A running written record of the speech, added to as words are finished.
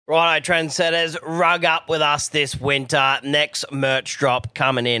Righto, trendsetters, rug up with us this winter. Next merch drop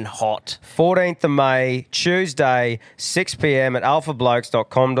coming in hot. 14th of May, Tuesday, 6 p.m. at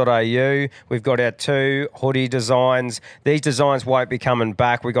alphablokes.com.au. We've got our 2 hoodie designs. These designs won't be coming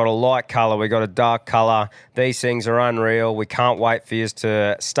back. We've got a light colour. We've got a dark colour. These things are unreal. We can't wait for you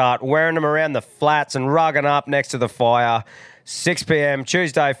to start wearing them around the flats and rugging up next to the fire. 6 p.m,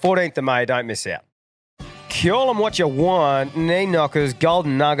 Tuesday, 14th of May. Don't miss out. Call them what you want, knee knockers,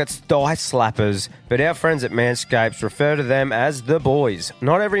 golden nuggets, thigh slappers, but our friends at Manscaped refer to them as the boys.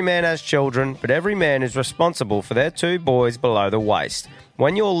 Not every man has children, but every man is responsible for their 2 boys below the waist.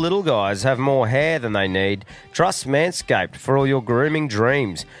 When your little guys have more hair than they need, trust Manscaped for all your grooming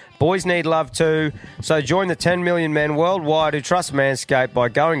dreams. Boys need love too, so join the 10 million men worldwide who trust Manscaped by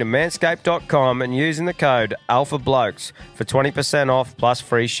going to manscaped.com and using the code ALPHABLOKES for 20% off plus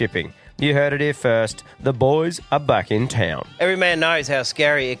free shipping. You heard it here first. The boys are back in town. Every man knows how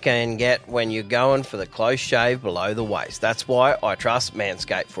scary it can get when you're going for the close shave below the waist. That's why I trust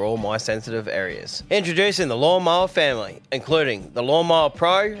Manscaped for all my sensitive areas. Introducing the Lawnmower family, including the Lawnmower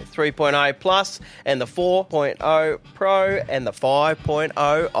Pro 3.0 Plus and the 4.0 Pro and the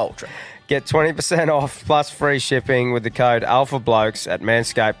 5.0 Ultra. Get 20% off plus free shipping with the code ALPHABLOKES at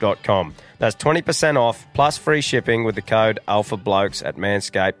manscaped.com. That's 20% off plus free shipping with the code ALPHABLOKES at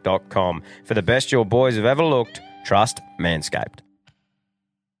manscaped.com. For the best your boys have ever looked, trust Manscaped.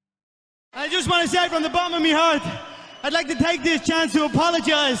 I just want to say from the bottom of my heart, I'd like to take this chance to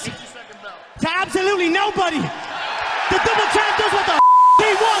apologise to absolutely nobody. The double champ does what the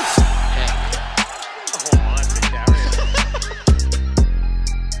he wants.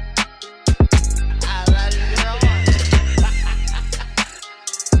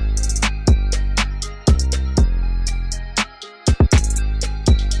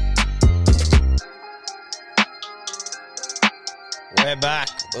 We're back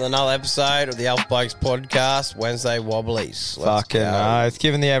with another episode of the Alpha Blokes podcast, Wednesday Wobblys. Fucking oath.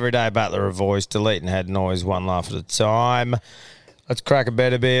 Giving the everyday battler a voice, deleting head noise, one laugh at a time. Let's crack a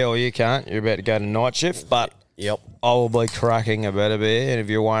better beer, or you can't. You're about to go to night shift, but Yep. I will be cracking a better beer. And if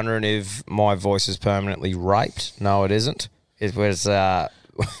you're wondering if my voice is permanently raped, no, it isn't. It was a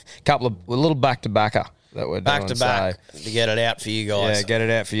little back-to-backer that we're doing. Back-to-back to get it out for you guys. Yeah, get it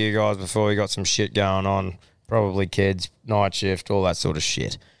out for you guys before we got some shit going on. Probably kids, night shift, all that sort of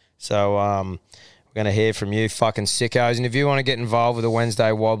shit. So we're going to hear from you fucking sickos. And if you want to get involved with the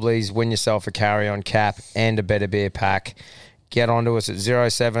Wednesday Wobblies, win yourself a carry-on cap and a better beer pack, get onto us at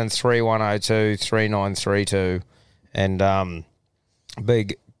 0731023932. And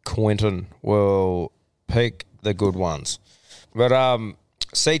Big Quinton will pick the good ones. But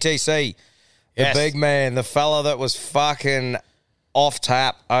CTC, the big man, the fella that was fucking off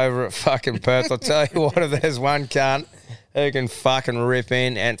tap over at fucking Perth. I'll tell you what, if there's one cunt who can fucking rip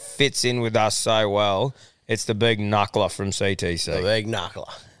in and fits in with us so well, it's the big knuckler from CTC. The big knuckler.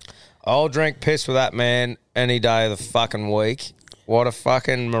 I'll drink piss with that man any day of the fucking week. What a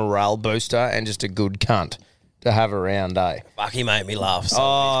fucking morale booster and just a good cunt to have around, eh? Fuck, he made me laugh.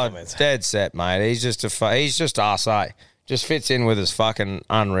 Dead set, mate. He's just us, eh? Just fits in with us fucking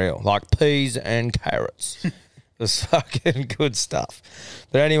unreal. Like peas and carrots. It's fucking good stuff.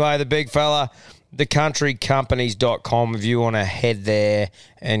 But anyway, the big fella, thecountrycompanies.com, if you want to head there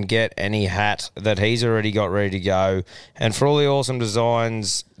and get any hat that he's already got ready to go. And for all the awesome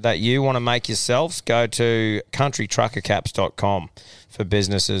designs that you want to make yourselves, go to countrytruckercaps.com for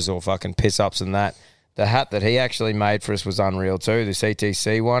businesses or fucking piss-ups and that. The hat that he actually made for us was unreal too. The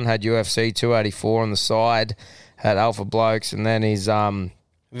CTC one had UFC 284 on the side, had Alpha Blokes, and then he's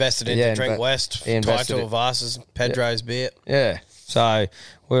invested into Drink West, Taito Vass's, Pedro's beer. Yeah. So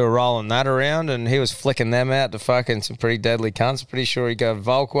we were rolling that around and he was flicking them out to fucking some pretty deadly cunts. Pretty sure he got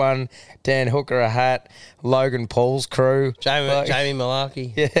Volk one, Dan Hooker a hat, Logan Paul's crew. Jamie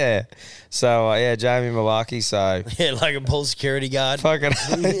Malarkey. Yeah. So, Jamie Malarkey. So, yeah, Logan Paul's security guard. Fucking,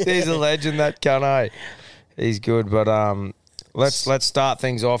 he's a legend, that cunt, eh? He's good, but let's start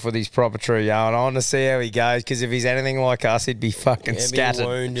things off with his proper true yarn. I want to see how he goes, because if he's anything like us, he'd be fucking scattered. Be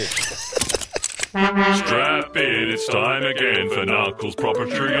wounded. Strap in, it's time again for Knuckles' Proper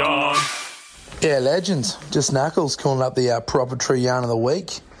True Yarn. Yeah, legends. Just Knuckles calling up the Proper True Yarn of the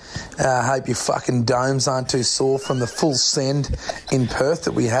week. Hope your fucking domes aren't too sore from the full send in Perth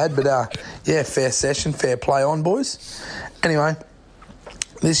that we had. But, fair session, fair play on, boys. Anyway,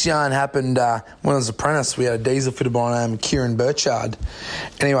 this yarn happened when I was an apprentice. We had a diesel fitter by name Kieran Burchard.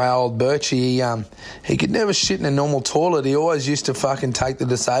 Anyway, old Birchie, he could never shit in a normal toilet. He always used to fucking take the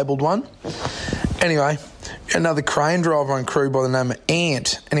disabled one. Anyway, another crane driver on crew by the name of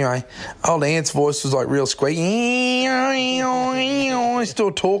Ant. Anyway, old Ant's voice was like real squeaky. He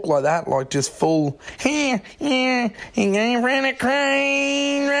still talk like that, like just full. He ran a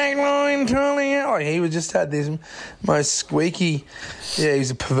crane, drag line, trolley. Like he was just had this most squeaky. Yeah,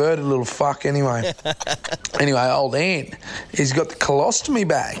 he's a perverted little fuck. Anyway, old Ant, he's got the colostomy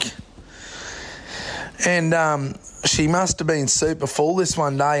bag, and she must have been super full this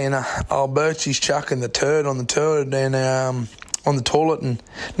one day, and old Birchie's chucking the turd on the toilet and on the toilet, and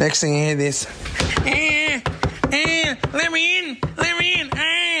next thing you hear this, let me in.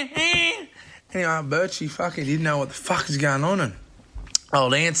 Anyway, Birchie fucking didn't know what the fuck is going on, and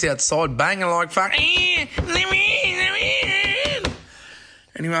old Ant's outside banging like fuck, let me in.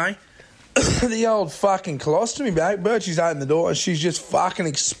 Anyway, the old fucking colostomy bag, Birchie's opened the door and she's just fucking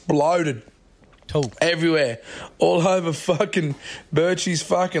exploded. Everywhere, all over fucking Birchie's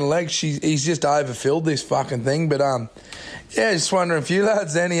fucking legs. He's just overfilled this fucking thing. But yeah, just wondering if you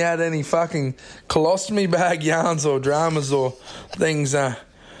lads any had any fucking colostomy bag yarns or dramas or things. Yeah,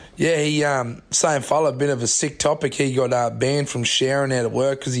 he same fella, a bit of a sick topic. He got banned from sharing out at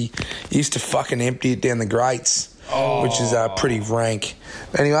work because he used to fucking empty it down the grates, which is pretty rank.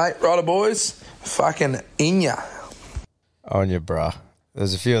 Anyway, righto boys, fucking in ya. On you, bruh.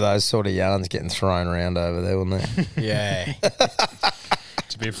 There's a few of those sort of yarns getting thrown around over there, wasn't there? Yeah.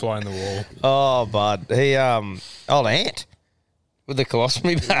 It's a bit fly in the wall. Oh, bud. He, old Ant with the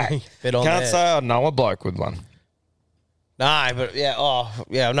colostomy bag. Bit on Can't there. say I know a bloke with one. No, but yeah,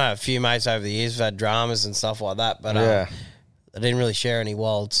 I know a few mates over the years have had dramas and stuff like that, but Yeah. they didn't really share any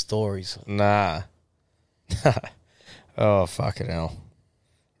wild stories. Nah. Oh, fucking hell.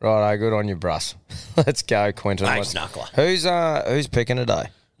 Righto, good on you, Bruss. Let's go, Quentin. Thanks, Knuckler. Who's picking today?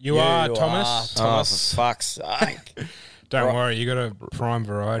 You are, Thomas. Oh, for fuck's sake. Don't worry, you got a prime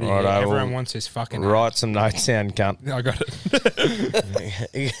variety. Righto, Everyone we'll wants his fucking. Write some notes down, cunt. I got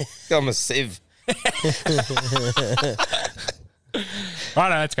it. I'm a sieve.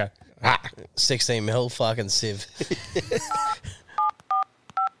 Righto, let's go. 16 mil fucking sieve.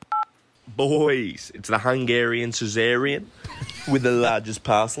 Boys, it's the Hungarian Caesarean with the largest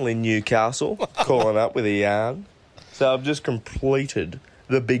parcel in Newcastle, calling up with a yarn. So I've just completed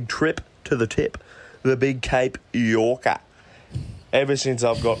the big trip to the tip, the big Cape Yorker. Ever since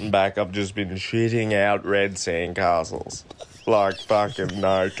I've gotten back, I've just been shitting out red sandcastles. Like fucking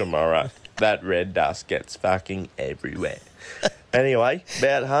no tomorrow. That red dust gets fucking everywhere. Anyway,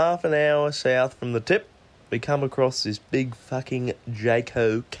 about half an hour south from the tip, we come across this big fucking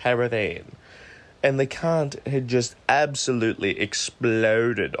Jayco caravan. And the cunt had just absolutely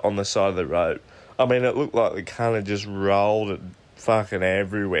exploded on the side of the road. I mean, it looked like the cunt had just rolled it fucking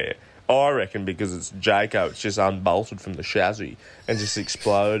everywhere. I reckon because it's Jayco, it's just unbolted from the chassis and just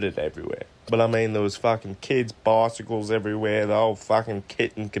exploded everywhere. But I mean, there was fucking kids' bicycles everywhere, the whole fucking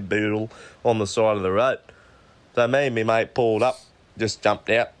kit and caboodle on the side of the road. So me and my mate pulled up, just jumped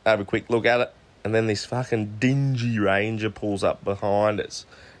out, have a quick look at it, and then this fucking dingy Ranger pulls up behind us.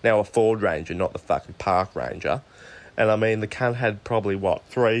 Now a Ford Ranger, not the fucking Park Ranger. And I mean, the cunt had probably,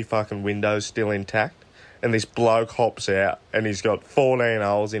 3 fucking windows still intact. And this bloke hops out, and he's got 14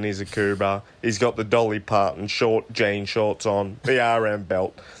 holes in his Akubra. He's got the Dolly Parton short jean shorts on, the RM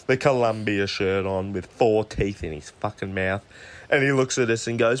belt, the Columbia shirt on with 4 teeth in his fucking mouth. And he looks at us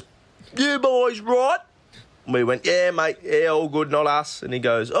and goes, "You boys right?" And we went, "Yeah, mate, yeah, all good, not us." And he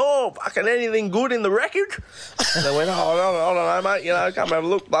goes, "Oh, fucking anything good in the wreckage?" And I went, "Oh, I don't know, mate, come have a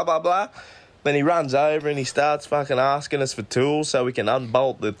look, blah, blah, blah." Then he runs over and he starts fucking asking us for tools so we can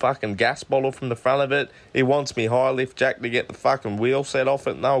unbolt the fucking gas bottle from the front of it. He wants me high lift jack to get the fucking wheel set off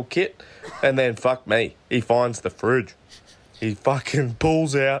it and the whole kit. And then, fuck me, he finds the fridge. He fucking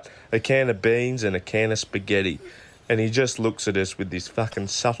pulls out a can of beans and a can of spaghetti. And he just looks at us with this fucking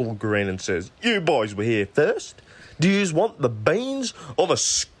subtle grin and says, "You boys were here first. Do you want the beans or the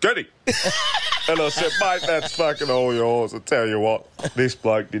Sghetti?" And I said, "Mate, that's fucking all yours. I tell you what, this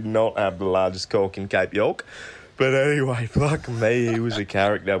bloke did not have the largest cock in Cape York." But anyway, fuck me, he was a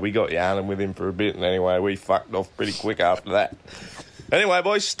character. We got yarning with him for a bit, and anyway, we fucked off pretty quick after that. Anyway,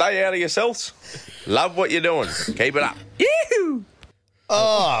 boys, stay out of yourselves. Love what you're doing. Keep it up. Yee-hoo!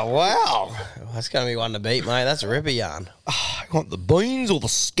 Oh, wow. That's going to be one to beat, mate. That's a ripper yarn. I want the beans or the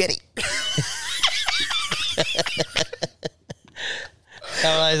Sghetti.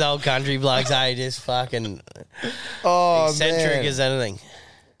 Some of those old country blokes, just fucking eccentric man. as anything.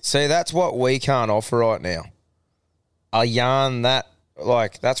 See, that's what we can't offer right now. A yarn that,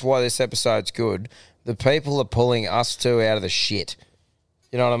 that's why this episode's good. The people are pulling us two out of the shit.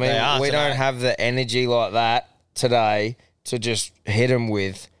 You know what I mean? They are We today. don't have the energy like that today to just hit them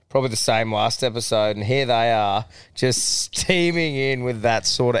with probably the same last episode, and here they are just steaming in with that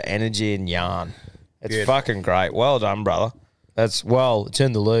sort of energy and yarn. It's fucking great. Well done, brother. It's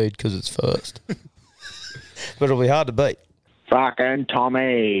in the lead because it's first. But it'll be hard to beat. Fucking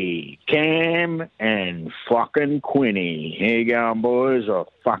Tommy, Cam, and fucking Quinny. Here you go, boys. I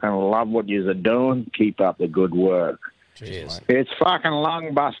fucking love what you're doing. Keep up the good work. Cheers. It's fucking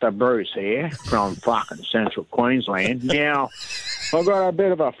Lungbuster Bruce here from fucking Central Queensland. Now, I've got a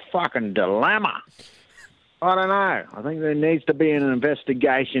bit of a fucking dilemma. I don't know. I think there needs to be an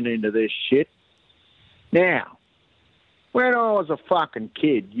investigation into this shit. Now, when I was a fucking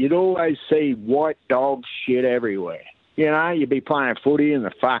kid, you'd always see white dog shit everywhere. You know, you'd be playing footy in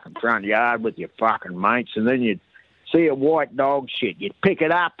the fucking front yard with your fucking mates, and then you'd see a white dog shit. You'd pick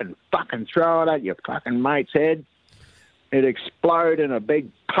it up and fucking throw it at your fucking mate's head. It'd explode in a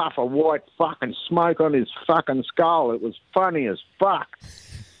big puff of white fucking smoke on his fucking skull. It was funny as fuck.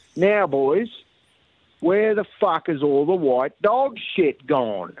 Now, boys, where the fuck is all the white dog shit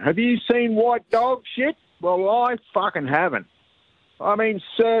gone? Have you seen white dog shit? Well, I fucking haven't. I mean,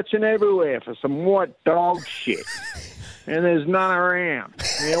 searching everywhere for some white dog shit. And there's none around.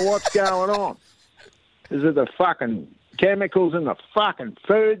 You know, what's going on? Is it the fucking chemicals in the fucking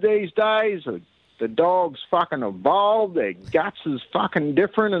food these days? Or the dogs fucking evolved? Their guts is fucking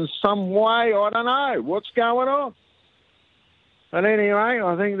different in some way? I don't know. What's going on? But anyway,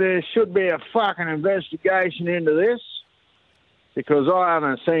 I think there should be a fucking investigation into this, because I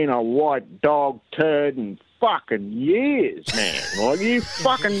haven't seen a white dog turd in fucking years, man. Well, you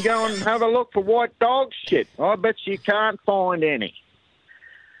fucking go and have a look for white dog shit. I bet you can't find any.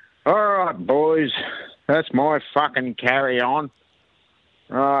 All right, boys. That's my fucking carry on.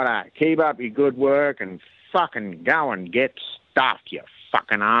 Righto. Keep up your good work and fucking go and get stuffed, you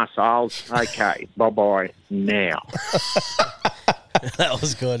fucking assholes. Okay, bye-bye now. That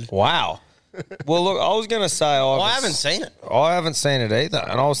was good. Wow. Well, look, I was going to say... I haven't seen it. I haven't seen it either.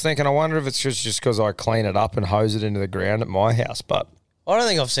 And I was thinking, I wonder if it's just because I clean it up and hose it into the ground at my house, but... I don't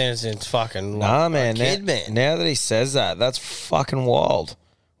think I've seen it since fucking man. kid, man. Now that he says that, that's fucking wild.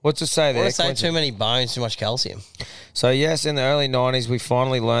 What's it say there? I say too many bones, too much calcium. So, yes, in the early 90s, we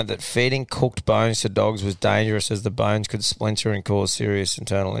finally learned that feeding cooked bones to dogs was dangerous, as the bones could splinter and cause serious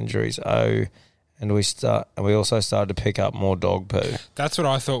internal injuries. And we also started to pick up more dog poo. That's what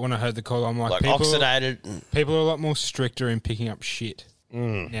I thought when I heard the call. I'm like oxidated. People are a lot more stricter in picking up shit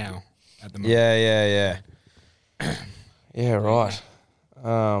now at the moment. Yeah. Yeah, right.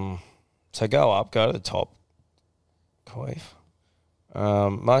 So go to the top, Queef.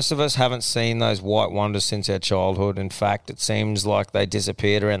 Most of us haven't seen those white wonders since our childhood. In fact, it seems like they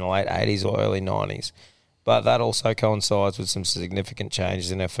disappeared around the late 80s or early 90s. But that also coincides with some significant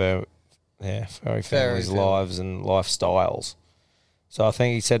changes in our furry families' lives and lifestyles. So I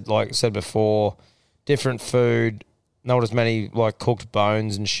think he said, like I said before, different food, not as many like cooked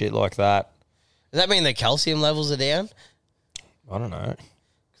bones and shit like that. Does that mean the calcium levels are down? I don't know.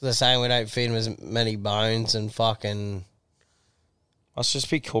 Because they're saying we don't feed them as many bones and fucking... Must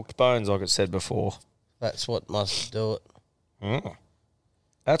just be cooked bones, like it said before. That's what must do it. Mm.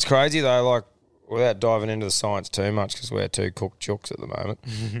 That's crazy, though, like, without diving into the science too much, because we're two cooked chooks at the moment.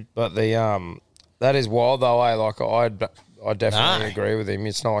 But that is wild, though, eh? Like, I definitely agree with him.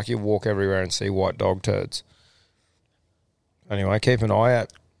 It's not like you walk everywhere and see white dog turds. Anyway, keep an eye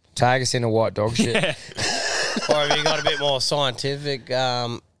out. Tag us into white dog shit. Or have you got a bit more scientific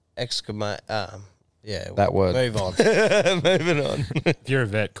yeah. That word. Move on. Moving on. If you're a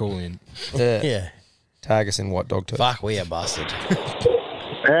vet, call in. Yeah. Tag us in white dog turds. Fuck, we are busted.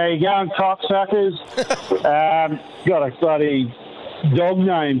 How you going, cocksuckers? Got a bloody dog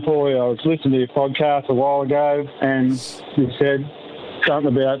name for you. I was listening to your podcast a while ago, and you said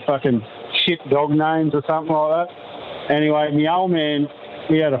something about fucking shit dog names or something like that. Anyway, my old man,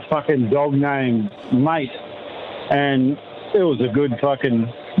 he had a fucking dog named Mate, and it was a good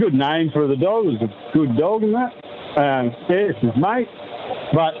name for the dog. It was a good dog and that. It's his mate.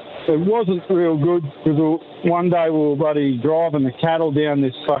 But it wasn't real good because one day we were bloody driving the cattle down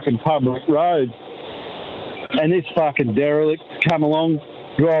this fucking public road, and this fucking derelict come along,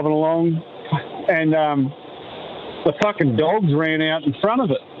 driving along, and the fucking dogs ran out in front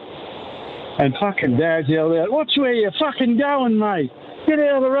of it. And fucking Dad yelled out, "Watch where you're fucking going, mate. Get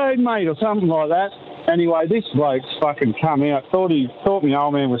out of the road, mate," or something like that. Anyway, this bloke's fucking come out. Thought my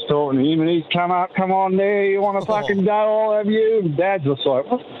old man was talking to him, and he's come up, "Come on there, you want to fucking go, I'll have you." And Dad's just like,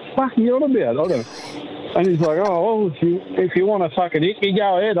 "What the fuck are you on about? I don't." And he's like, "Oh, well, if you want to fucking hit me,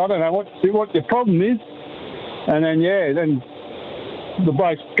 go ahead. I don't know what your problem is." And then the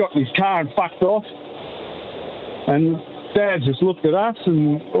bloke got in his car and fucked off. And Dad just looked at us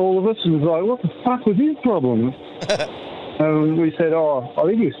and all of us and was like, what the fuck was his problem? And we said, I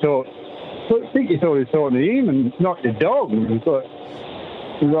think you thought he was talking to him and not your dog. And we thought,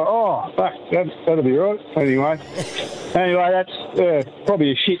 fuck, that'll be right. Anyway, that's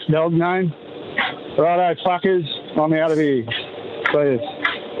probably a shit dog name. Righto, fuckers, I'm out of here. See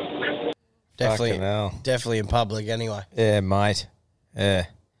us. Definitely in public anyway. Yeah, mate. Yeah.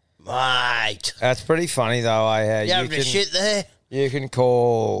 Mate. That's pretty funny, though. You having a shit there? You can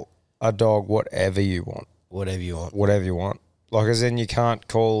call a dog whatever you want. Whatever you want. Whatever you want. Like, as in, you can't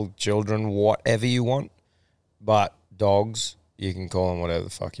call children whatever you want, but dogs, you can call them whatever the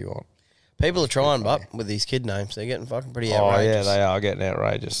fuck you want. People are trying, but with these kid names, they're getting fucking pretty outrageous. Oh, yeah, they are getting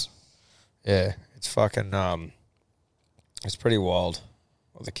outrageous. Yeah, it's fucking, it's pretty wild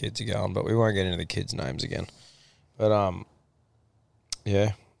what the kids are going, but we won't get into the kids' names again. But,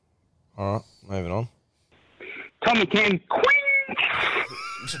 yeah. All right, moving on. Tommy Ken,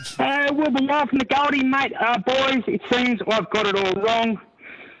 we'll be live from the Goldie, mate. Boys, it seems I've got it all wrong.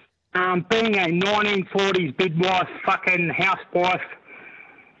 Being a 1940s midwife, fucking housewife,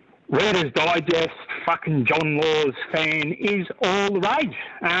 Reader's Digest, fucking John Laws fan is all the rage.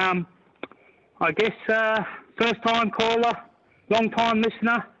 I guess first-time caller, long-time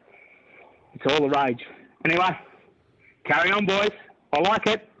listener, it's all the rage. Anyway, carry on, boys. I like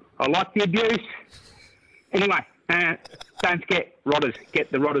it. I like the abuse. Anyway, don't forget rodders.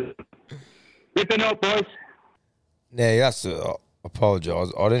 Get the rodders. Rip it up, boys. Yeah, you have to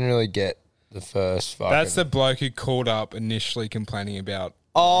apologise. I didn't really get the first fucking... That's the bloke who called up initially complaining about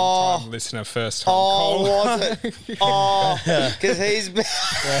long-time listener, first-time caller. Was it? Because he's been...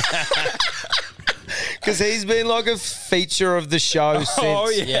 Because he's been like a feature of the show since. Oh,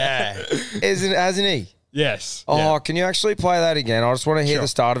 yeah. Hasn't he? Yes. Can you actually play that again? I just want to hear the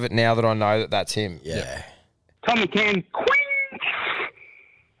start of it now that I know that that's him. Yeah. Tommy Can,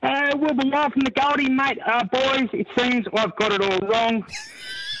 we'll be live from the Goldie, mate. Boys, it seems I've got it all wrong.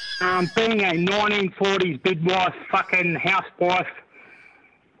 Being a 1940s midwife, fucking housewife,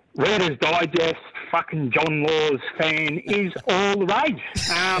 Reader's Digest, fucking John Laws fan is all the rage.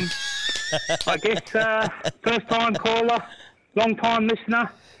 I guess first-time caller, long-time listener,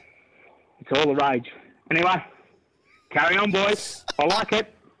 it's all the rage. Anyway, carry on, boys. I like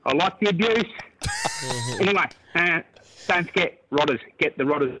it. I like the abuse. Anyway, don't forget rodders. Get the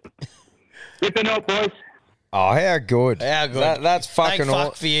rodders. Rip it up, boys. Oh, how good. How good. That's fucking Thank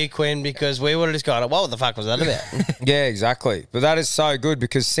fuck for you, Quinn, because we would have just gone, what the fuck was that about? Yeah, exactly. But that is so good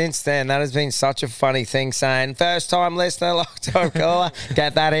because since then, that has been such a funny thing saying, first time listener, long-time caller,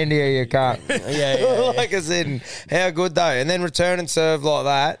 get that into you can't. Yeah. Like as in, how good though. And then return and serve like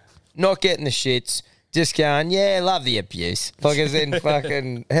that, not getting the shits, just going, yeah, love the abuse. Like as in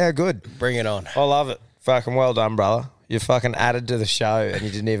fucking, how good. Bring it on. I love it. Fucking well done, brother. You fucking added to the show and you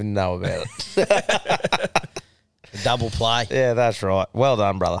didn't even know about it. Double play. Yeah, that's right. Well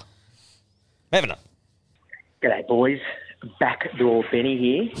done, brother. Moving on. G'day, boys. Backdoor Benny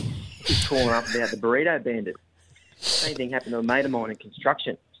here. Just calling up about the burrito bandit. Same thing happened to a mate of mine in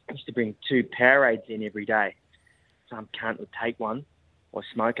construction. He used to bring 2 Powerades in every day. Some cunt would take one or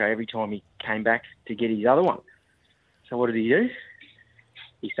Smoko every time he came back to get his other one. So what did he do?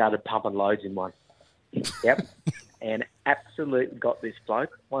 He started pumping loads in one. Yep. And absolutely got this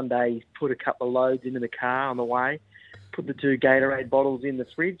bloke. One day he's put a couple of loads into the car on the way, put the 2 Gatorade bottles in the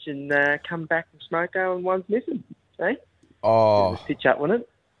fridge and come back from Smoko and one's missing. Eh? Oh. Stitch up with it.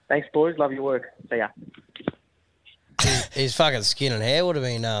 Thanks, boys. Love your work. See ya. His fucking skin and hair would have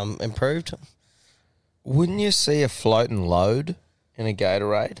been improved. Wouldn't you see a floating load in a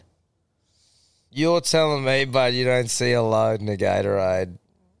Gatorade? You're telling me, bud, you don't see a load in a Gatorade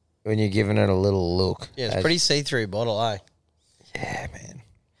when you're giving it a little look. Yeah, it's a pretty see-through bottle, eh? Yeah, man.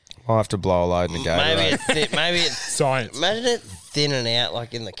 I'll have to blow a load in a Gatorade. Maybe it's science. Imagine it thinning out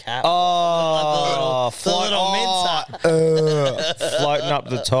like in the cap. Oh, the little mincer. Floating up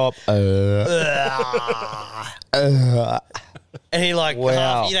the top. And he like,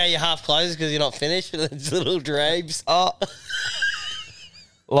 wow. you're half closed because you're not finished. It's little drapes. Oh.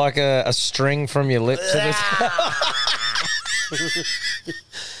 Like a string from your lips.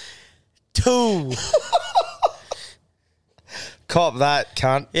 Two. Cop that,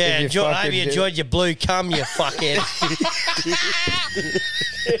 cunt. Yeah, hope you enjoyed your blue cum, you fuckhead.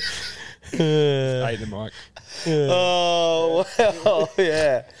 Ate the mic. Oh, well,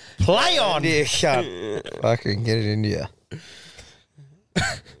 yeah. Play on. Yeah, cunt. Fucking get it into you.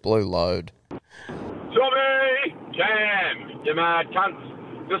 Blue load. Tommy! Cam! You mad cunts.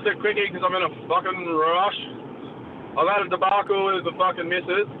 Just a quickie because I'm in a fucking rush. I've had a debacle with the fucking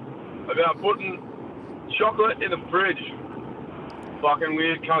missus about putting chocolate in the fridge. Fucking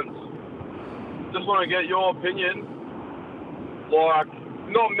weird cunts. Just want to get your opinion. Like,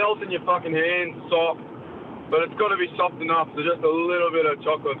 not melting your fucking hands soft, but it's got to be soft enough so just a little bit of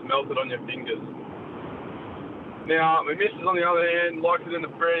chocolate's melted on your fingers. Now, my missus, on the other hand, likes it in the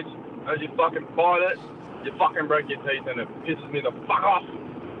fridge. As you fucking bite it, you fucking break your teeth and it pisses me the fuck off.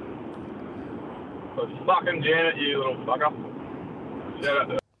 So fucking Janet, you little fucker. Shout out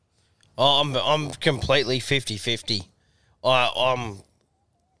to her. Oh, I'm completely 50-50. I'm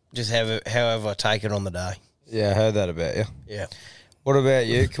just however I take it on the day. Yeah, I heard that about you. Yeah. What about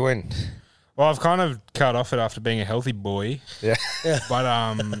you, Quinn? Well, I've kind of cut off it after being a healthy boy. Yeah. But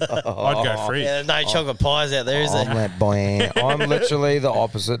I'd go free. Yeah, there's no chocolate pies out there, is there? Omelette boy. I'm literally the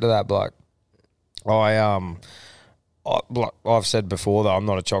opposite to that bloke. I've said before that I'm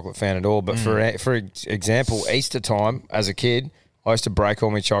not a chocolate fan at all, but for example, Easter time as a kid, I used to break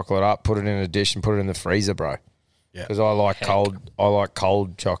all my chocolate up, put it in a dish, and put it in the freezer, bro. Yeah. Because I like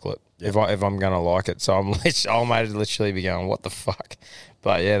cold chocolate. If I'm gonna like it, so I might literally be going, what the fuck?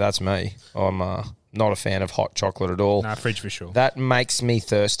 But yeah, that's me. I'm not a fan of hot chocolate at all. Nah, fridge for sure. That makes me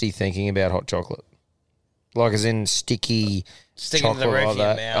thirsty thinking about hot chocolate, like as in sticky Sticking to chocolate the roof of your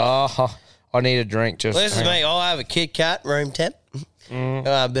like that. Oh, I need a drink. Just Well, this is me. I'll have a Kit Kat, room temp.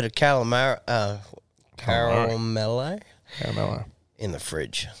 A bit of caramello in the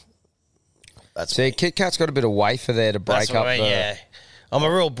fridge. See, Kit Kat's got a bit of wafer there to break That's what up I mean, yeah. I'm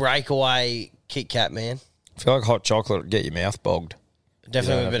a real breakaway Kit Kat man. I feel like hot chocolate would get your mouth bogged.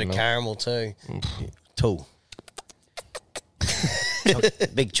 Definitely a bit of caramel too. Too.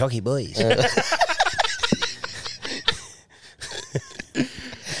 Big chocky boys.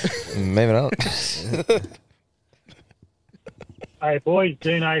 Moving on. Hey boys,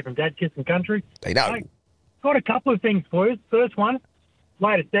 Dino from Dad Kissing Country. Dino. Hey, got a couple of things for you. First one,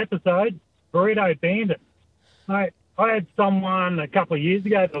 latest episode, Burrito Bandit. I had someone a couple of years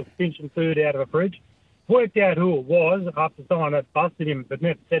ago that was pinching food out of a fridge. Worked out who it was after someone had busted him but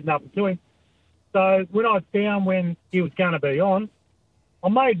never said nothing to him. So when I found when he was going to be on, I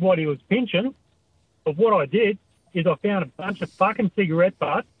made what he was pinching. But what I did is I found a bunch of fucking cigarette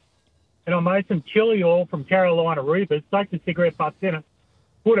butts and I made some chili oil from Carolina Reapers, soaked the cigarette butts in it,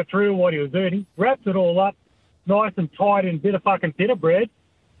 put it through what he was eating, wrapped it all up, nice and tight in a bit of fucking pita bread,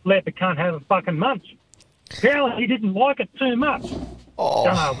 let the cunt have a fucking munch. Apparently he didn't like it too much. Oh.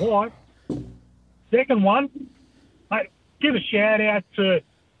 Don't know why. Second one, mate, give a shout out to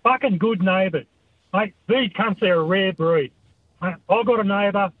fucking good neighbours. Mate, these cunts are a rare breed. Mate, I've got a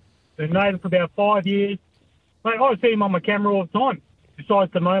neighbour, been a neighbour for about 5 years. Mate, I see him on my camera all the time.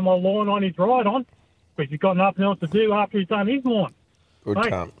 Decides to mow my lawn on his ride on because he's got nothing else to do after he's done his lawn. Good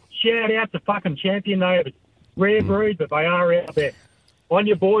mate, cunt. shout out to fucking champion neighbours. Rare breed, but they are out there. On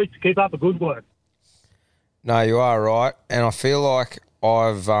your boys, keep up the good work. No, you are right, and I feel like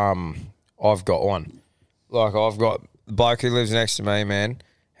I've got one. Like I've got the bloke who lives next to me, man.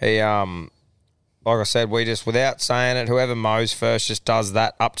 He like I said, we just without saying it, whoever mows first just does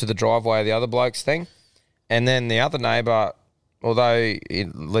that up to the driveway of the other bloke's thing, and then the other neighbour, although he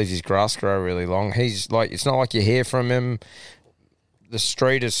leaves his grass grow really long, he's like, it's not like you hear from him. The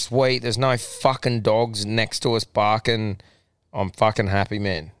street is sweet. There's no fucking dogs next to us barking. I'm fucking happy,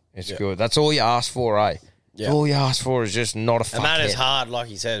 man. It's good. That's all you ask for, eh? Yeah. All you ask for is just not a fuckhead. And that is hard, like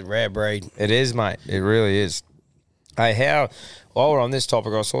you said, rare breed. It is, mate. It really is. Hey, while we're on this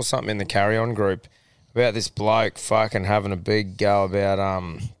topic, I saw something in the carry-on group about this bloke fucking having a big go about,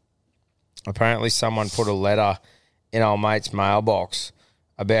 apparently someone put a letter in old mate's mailbox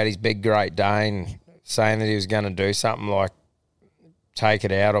about his big Great Dane, saying that he was going to do something like take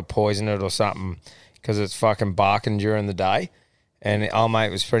it out or poison it or something because it's fucking barking during the day. And old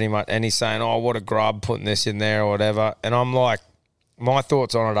mate was pretty much, and he's saying, oh, what a grub putting this in there or whatever. And I'm like, my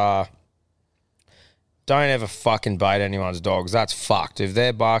thoughts on it are, don't ever fucking bait anyone's dogs. That's fucked. If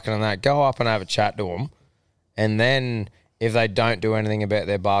they're barking on that, go up and have a chat to them. And then if they don't do anything about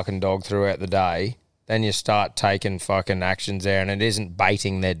their barking dog throughout the day, then you start taking fucking actions there, and it isn't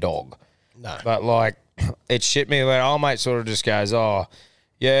baiting their dog. No. But like, it shit me where old mate sort of just goes, oh,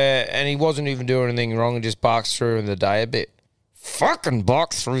 yeah, and he wasn't even doing anything wrong and just barks through in the day a bit. Fucking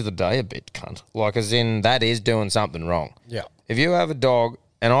bark through the day a bit, cunt. Like, as in, that is doing something wrong. Yeah. If you have a dog,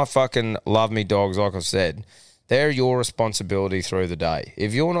 and I fucking love me dogs, like I said, they're your responsibility through the day.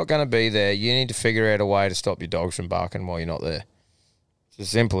 If you're not going to be there, you need to figure out a way to stop your dogs from barking while you're not there. It's as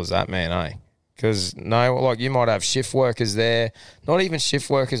simple as that, man, eh? Because, no, like, you might have shift workers there. Not even shift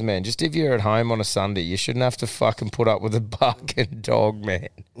workers, man. Just if you're at home on a Sunday, you shouldn't have to fucking put up with a barking dog, man.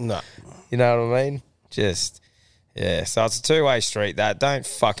 No. You know what I mean? Just... Yeah, so it's a two-way street. That don't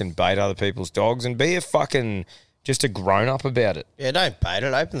fucking bait other people's dogs and be a fucking just a grown-up about it. Yeah, don't bait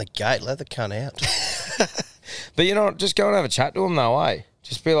it. Open the gate. Let the cunt out. But you know, just go and have a chat to them though, eh?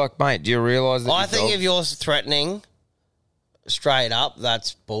 Just be like, mate, do you realise that I think if you're threatening straight up,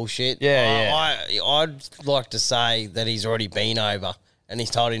 that's bullshit. Yeah, I'd like to say that he's already been over and he's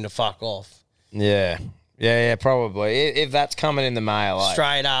told him to fuck off. Yeah, probably. If that's coming in the mail, eh?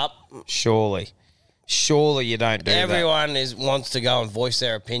 Straight up. Surely you don't do that. Everyone wants to go and voice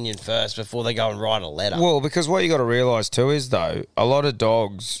their opinion first before they go and write a letter. Well, because what you got to realise too is, though, a lot of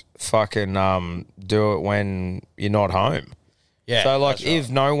dogs fucking do it when you're not home. Yeah. So, like, that's right. if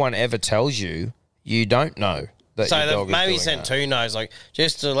no one ever tells you, you don't know that So your they've dog is maybe doing sent that. 2 no's, like,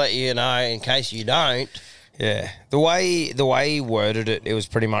 just to let you know in case you don't. Yeah. The way he worded it, it was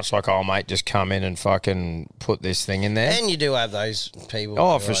pretty much like, oh, mate, just come in and fucking put this thing in there. And you do have those people.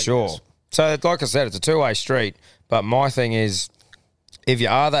 Oh, too, for I sure. guess. So, like I said, it's a two-way street. But my thing is, if you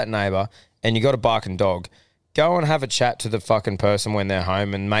are that neighbour and you got a barking dog, go and have a chat to the fucking person when they're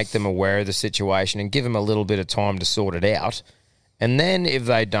home and make them aware of the situation and give them a little bit of time to sort it out. And then if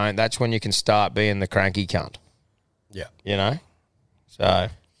they don't, that's when you can start being the cranky cunt. Yeah. You know? So,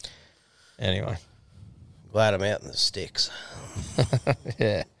 anyway. Glad I'm out in the sticks.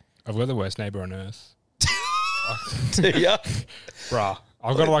 Yeah. I've got the worst neighbour on earth. Do ya? Bruh.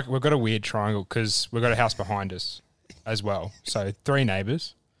 We've got a weird triangle because we've got a house behind us as well. So 3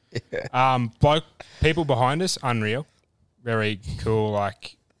 neighbours. Yeah. People behind us, unreal. Very cool.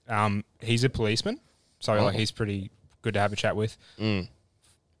 Like, he's a policeman. So like he's pretty good to have a chat with.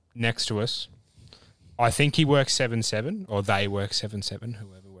 Next to us, I think he works 7/7 or they work 7/7,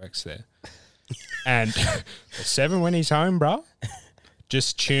 whoever works there. And at 7 when he's home, bruh,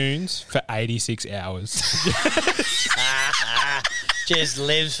 just tunes for 86 hours. Just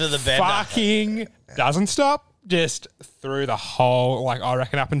lives for the bender. Fucking doesn't stop. Just through the whole, like, I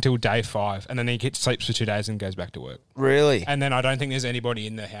reckon up until day 5. And then he sleeps for 2 days and goes back to work. Really? And then I don't think there's anybody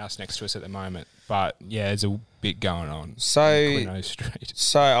in the house next to us at the moment. But, yeah, there's a bit going on. So, Quino Street.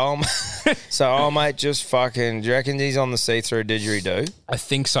 So, mate, just fucking, do you reckon he's on the see-through didgeridoo? I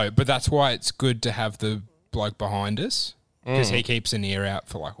think so. But that's why it's good to have the bloke behind us. Because he keeps an ear out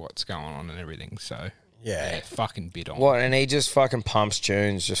for, like, what's going on and everything. So, yeah fucking bit on. What, and he just fucking pumps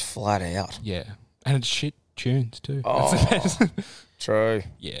tunes just flat out. Yeah. And it's shit tunes too. Oh, That's the best. True.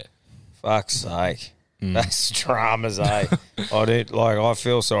 Yeah. Fuck's sake. That's dramas, eh? I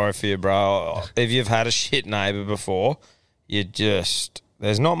feel sorry for you, bro. If you've had a shit neighbour before,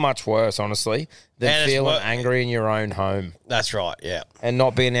 there's not much worse, honestly, than feeling angry in your own home. That's right, yeah. And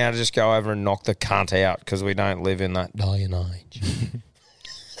not being able to just go over and knock the cunt out because we don't live in that day and age.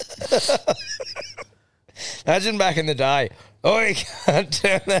 Imagine back in the day, you can't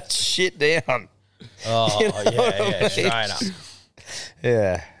turn that shit down. Oh, You know what I mean? straight up.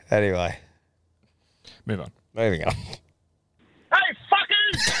 Yeah, anyway. Move on. Moving on. Hey,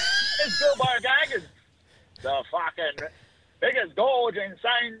 fuckers! It's Bilbo Gaggers, the fucking biggest gorge in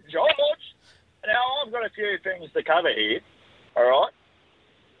St. George. Now, I've got a few things to cover here, all right?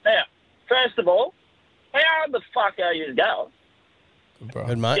 Now, first of all, how the fuck are you going?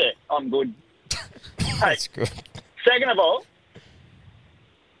 Good, mate. Yeah, I'm good. That's good. Second of all,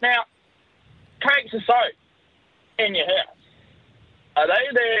 now, cakes of soap in your house, are they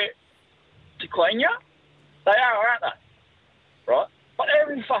there to clean you? They are, aren't they? Right? But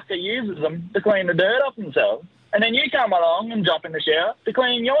every fucker uses them to clean the dirt off themselves, and then you come along and jump in the shower to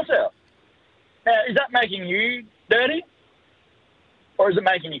clean yourself. Now, is that making you dirty? Or is it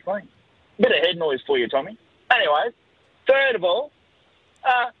making you clean? Bit of head noise for you, Tommy. Anyway, third of all,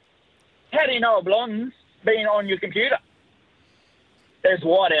 how do you know a blonde's been on your computer? There's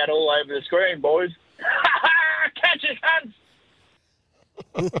white out all over the screen, boys. Catch your cunts!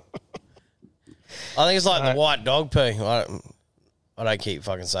 I think it's like the white dog poo. I don't keep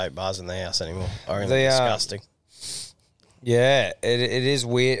fucking soap bars in the house anymore. I think it's disgusting. Yeah, it is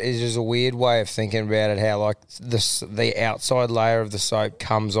weird. It is a weird way of thinking about it, how like the outside layer of the soap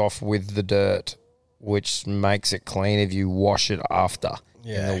comes off with the dirt, which makes it clean if you wash it after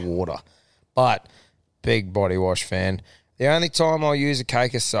in the water. But big body wash fan. The only time I use a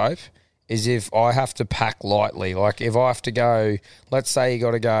cake of soap is if I have to pack lightly. Like if I have to go, let's say you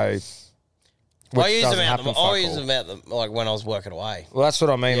got to go. I use them out like when I was working away. Well, that's what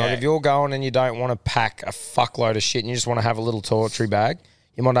I mean. Yeah. Like if you're going and you don't want to pack a fuckload of shit and you just want to have a little toiletry bag,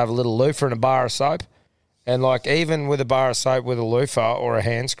 you might have a little loofah and a bar of soap. And like even with a bar of soap with a loofah or a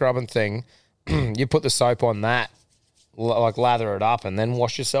hand scrubbing thing, you put the soap on that, like lather it up and then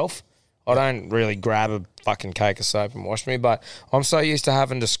wash yourself. I don't really grab a fucking cake of soap and wash me, but I'm so used to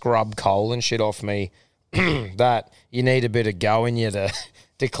having to scrub coal and shit off me that you need a bit of go in you to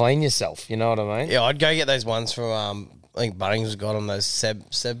clean yourself. You know what I mean? Yeah, I'd go get those ones from, I think Bunnings has got them, those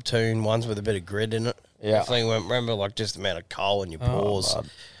Sebtune ones with a bit of grit in it. Yeah. Definitely remember, like, just the amount of coal in your pores. bud.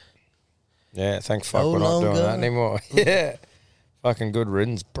 Yeah, thank fuck No we're not doing longer. that anymore. Yeah. Fucking good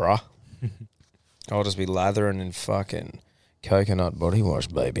riddance, bruh. I'll just be lathering in fucking coconut body wash,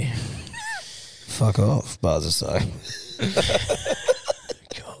 baby. Fuck off, bars or so.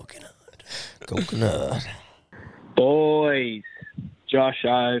 Coconut. Boys, Josh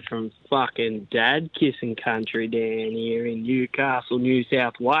O from fucking dad kissing country down here in Newcastle, New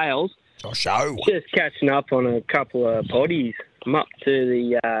South Wales. Josh O. Just catching up on a couple of potties. I'm up to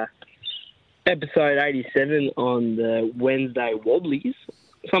the episode 87 on the Wednesday Wobblys.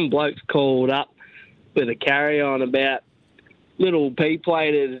 Some blokes called up with a carry-on about little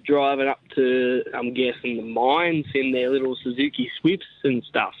P-platers driving up to, I'm guessing, the mines in their little Suzuki Swifts and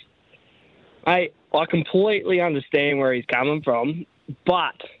stuff. Mate, I completely understand where he's coming from,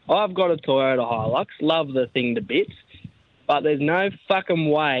 but I've got a Toyota Hilux, love the thing to bits, but there's no fucking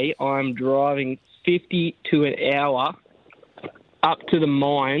way I'm driving 50 to an hour up to the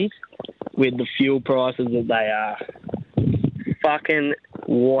mines with the fuel prices that they are. Fucking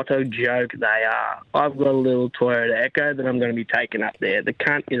what a joke they are. I've got a little Toyota Echo that I'm going to be taking up there. The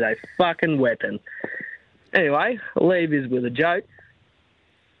cunt is a fucking weapon. Anyway, I'll leave this with a joke.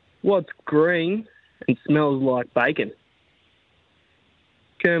 What's green and smells like bacon?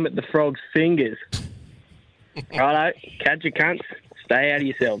 Kermit the Frog's fingers. Righto, catch your cunts. Stay out of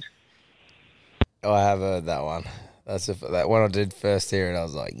yourselves. I have heard that one. That one I did first hear it, I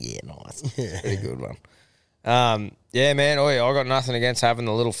was like, yeah, nice. Pretty good one. Yeah, man, I got nothing against having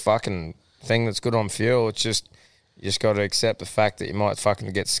the little fucking thing that's good on fuel. It's just, you just got to accept the fact that you might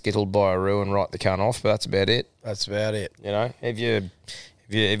fucking get skittled by a roo and write the cunt off, but that's about it. That's about it. You know, if you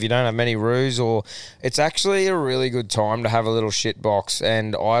don't have many roos, or it's actually a really good time to have a little shit box,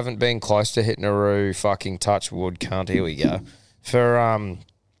 and I haven't been close to hitting a roo, fucking touch wood, cunt, here we go,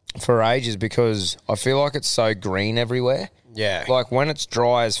 for ages, because I feel like it's so green everywhere. Yeah. Like when it's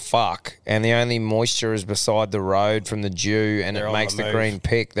dry as fuck and the only moisture is beside the road from the dew and They're it on makes the the move. green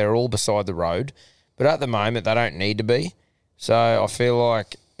pick, they're all beside the road. But at the moment, they don't need to be. So I feel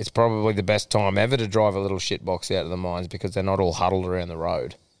like it's probably the best time ever to drive a little shit box out of the mines because they're not all huddled around the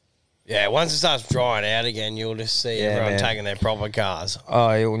road. Yeah, once it starts drying out again, you'll just see everyone taking their proper cars.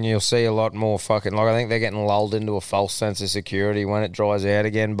 Oh, you'll see a lot more fucking... Like, I think they're getting lulled into a false sense of security. When it dries out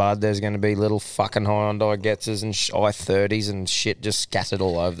again, bud, there's going to be little fucking Hyundai Getzers and i30s and shit just scattered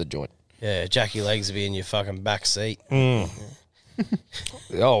all over the joint. Yeah, Jackie Legs will be in your fucking back seat. Oh,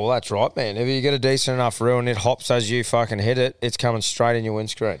 well, that's right, man. If you get a decent enough reel and it hops as you fucking hit it, it's coming straight in your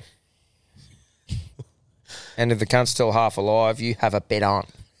windscreen. And if the cunt's still half alive, you have a bet on.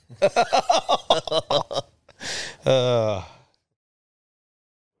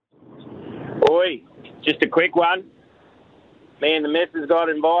 Oi, just a quick one. Me and the missus got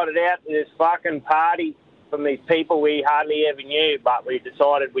invited out to this fucking party from these people we hardly ever knew, but we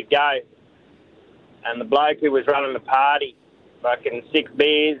decided we'd go. And the bloke who was running the party, fucking 6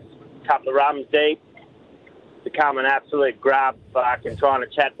 beers, couple of rums deep, become an absolute grub, fucking trying to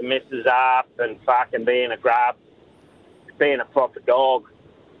chat the missus up and fucking being a grub, being a proper dog.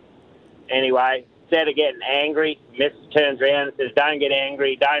 Anyway, instead of getting angry, Mrs. turns around and says, don't get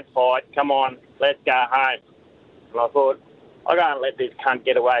angry, don't fight, come on, let's go home. And I thought, I can't let this cunt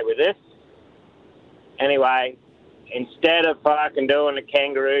get away with this. Anyway, instead of fucking doing a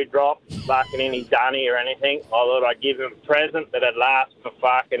kangaroo drop, fucking in his dunny or anything, I thought I'd give him a present that'd last for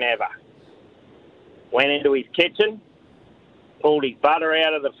fucking ever. Went into his kitchen, pulled his butter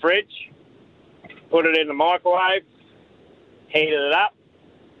out of the fridge, put it in the microwave, heated it up,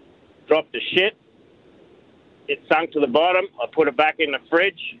 dropped the shit. It sunk to the bottom. I put it back in the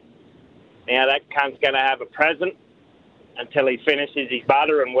fridge. Now that cunt's going to have a present until he finishes his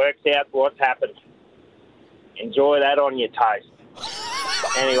butter and works out what's happened. Enjoy that on your toast.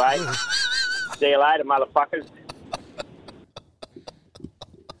 Anyway, see you later, motherfuckers.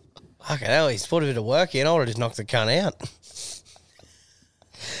 Fucking hell, he's put a bit of work in. I would have just knocked the cunt out.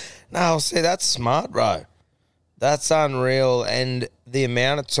 No, see, that's smart, bro. That's unreal. And the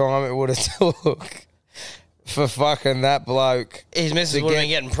amount of time it would have took for fucking that bloke. His missus would have been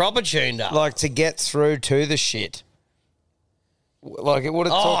getting proper tuned up. Like, to get through to the shit. Like, it would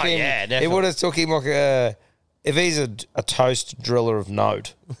have took him... yeah, definitely. It would have took him like a... If he's a toast driller of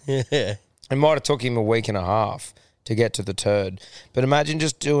note, yeah, it might have took him a week and a half to get to the turd. But imagine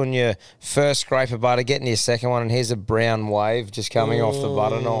just doing your first scrape of butter, getting your second one, and here's a brown wave just coming off the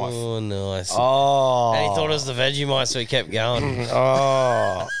butter knife. Oh, nice. Oh. And he thought it was the Vegemite, so he kept going.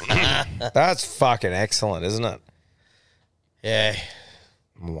 Oh. That's fucking excellent, isn't it? Yeah.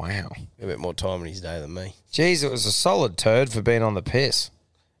 Wow. A bit more time in his day than me. Jeez, it was a solid turd for being on the piss.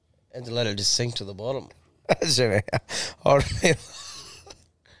 Had to let it just sink to the bottom. I'd be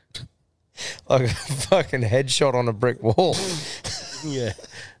like a fucking headshot on a brick wall. Yeah.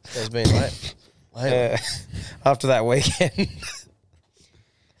 It's been late. After that weekend.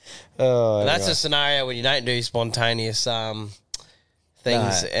 That's a scenario when you don't do spontaneous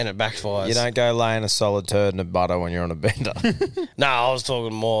things and it backfires. You don't go laying a solid turd in a butter when you're on a bender. No, I was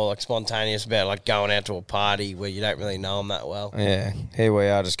talking more like spontaneous about like going out to a party where you don't really know them that well. Yeah. Here we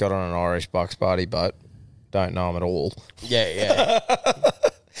are, just got on an Irish Bucks party boat. Don't know them at all. Yeah.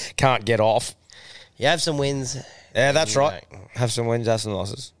 Can't get off. You have some wins. Yeah, that's right. Have some wins, have some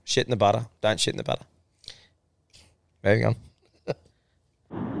losses. Shit in the butter. Don't shit in the butter. Moving on.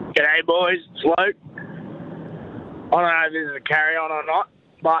 G'day, boys. It's Luke. I don't know if this is a carry-on or not,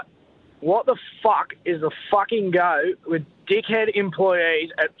 but what the fuck is the fucking go with dickhead employees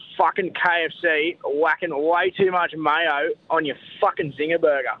at fucking KFC whacking way too much mayo on your fucking Zinger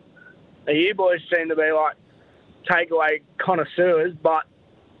burger? Now, you boys seem to be like takeaway connoisseurs, but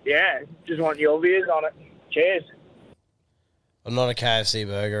yeah, just want your views on it. Cheers. I'm not a KFC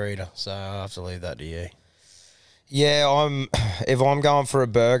burger eater, so I'll have to leave that to you. Yeah, if I'm going for a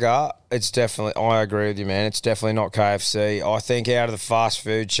burger, it's definitely, I agree with you, man. It's definitely not KFC. I think out of the fast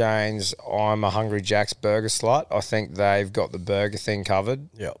food chains, I'm a Hungry Jack's burger slut. I think they've got the burger thing covered.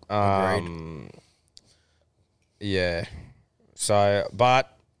 Yep, agreed. Yeah. So,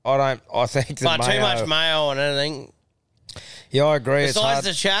 but I think the But mayo, too much mayo on anything. Yeah, I agree. Besides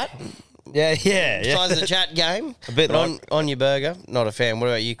the chat. Yeah. Besides the chat game. A bit but like on your burger, not a fan. What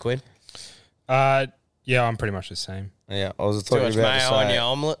about you, Quinn? Yeah, I'm pretty much the same. Yeah, I was Too much mayo on your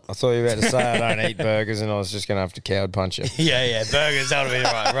omelette. I thought you were about to say I don't eat burgers, and I was just going to have to coward punch you. Yeah, burgers. That would be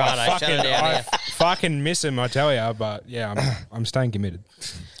right. I fucking miss him, I tell you. But yeah, I'm staying committed.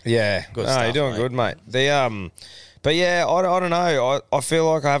 Yeah, Good no, stuff, you're doing mate. good, mate. But yeah, I don't know. I feel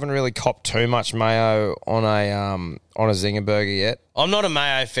like I haven't really copped too much mayo on a Zinger burger yet. I'm not a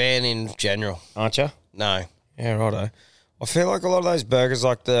mayo fan in general. Aren't you? No. Yeah, righto. I feel like a lot of those burgers,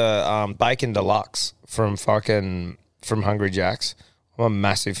 like the bacon deluxe from Hungry Jack's, I'm a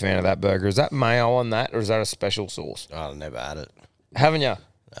massive fan of that burger. Is that mayo on that, or is that a special sauce? I've never had it. Haven't you?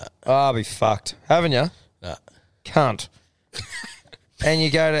 No. Oh, I'll be fucked. Haven't you? No. Cunt. And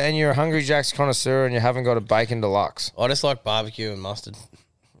you're a Hungry Jack's connoisseur, and you haven't got a bacon deluxe. I just like barbecue and mustard.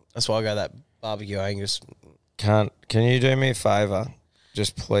 That's why I go that barbecue Angus. Can you do me a favour?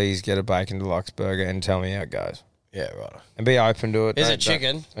 Just please get a bacon deluxe burger and tell me how it goes. Yeah, right. And be open to it. Is it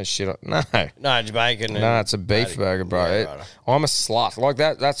chicken? Don't shit on. No. No, it's bacon. No, it's a beef burger, bro. Yeah, right. I'm a slut. Like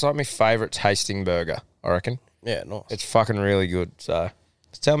that. That's like my favourite tasting burger, I reckon. Yeah, nice. It's fucking really good. So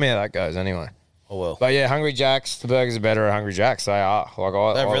just tell me how that goes anyway. Oh, well. But yeah, Hungry Jack's, the burgers are better at Hungry Jack's. They are.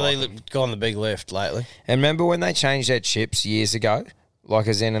 They've really like gone the big lift lately. And remember when they changed their chips years ago? Like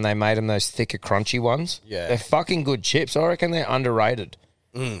as in, and they made them those thicker, crunchy ones? Yeah. They're fucking good chips. I reckon they're underrated.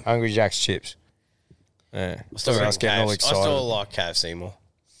 Hungry Jack's chips. Yeah. I still was getting all excited. I still like KFC more.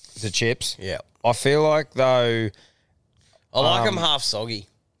 The chips? Yeah. I feel like, though... I like them half soggy.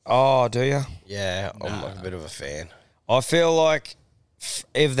 Oh, do you? Yeah, I'm like a bit of a fan. I feel like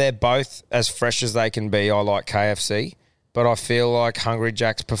if they're both as fresh as they can be, I like KFC. But I feel like Hungry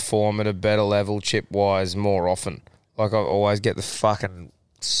Jack's perform at a better level chip-wise more often. Like I always get the fucking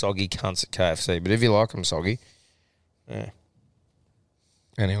soggy cunts at KFC. But if you like them soggy, yeah.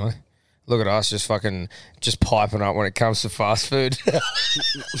 Anyway, look at us just piping up when it comes to fast food.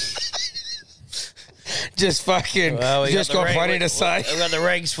 Just fucking, Well, just got plenty to say. We've got the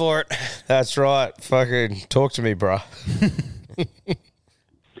regs for it. That's right. Fucking talk to me, bruh.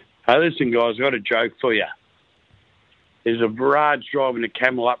 Hey, listen, guys, I've got a joke for you. There's a barrage driving a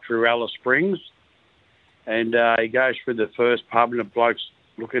camel up through Alice Springs, and he goes through the first pub, and the blokes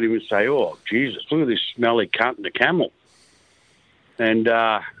look at him and say, "Oh, Jesus, look at this smelly cunt in the camel." And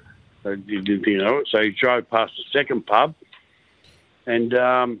he didn't know it, so he drove past the second pub, and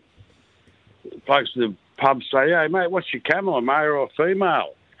the blokes at the pub say, "Hey, mate, what's your camel, a male or a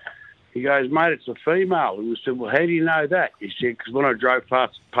female?" He goes, "Mate, it's a female." And we said, "Well, how do you know that?" He said, "Because when I drove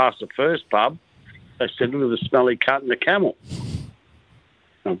past the first pub, they said, look at the smelly cunt in the camel."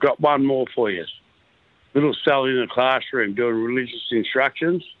 I've got one more for you. Little Sally in the classroom doing religious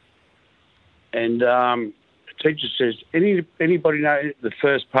instructions, and the teacher says, anybody know the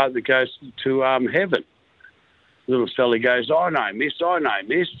first part that goes to heaven? Little Sally goes, I know, miss.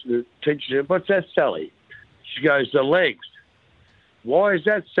 The teacher said, what's that, Sally? She goes, the legs. Why is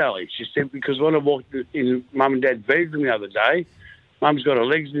that, Sally? She said, because when I walked in Mum and Dad's bedroom the other day, Mum's got her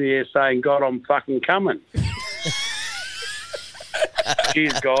legs in the air saying, God, I'm fucking coming.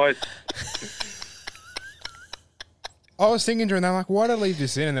 Cheers, guys. I was thinking during that, like, why did I leave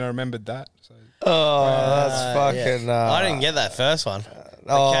this in? And then I remembered that. So. That's fucking... I didn't get that first one.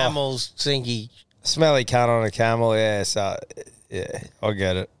 The camel's sinky. Smelly cunt on a camel, yeah. So, yeah, I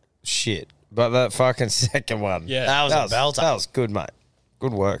get it. Shit. But that fucking second one. Yeah. That was a belter. That was good, mate.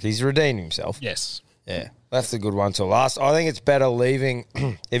 Good work. He's redeemed himself. Yes. Yeah. Left a good one till last. I think it's better leaving,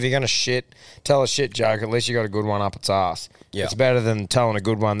 if you're going to tell a shit joke, at least you got a good one up its ass. Yeah. It's better than telling a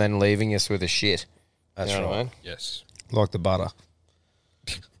good one then leaving us with a shit. That's you know right. what I mean? Yes. Like the butter.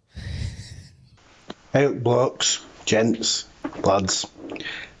 Hey, blokes, gents, lads.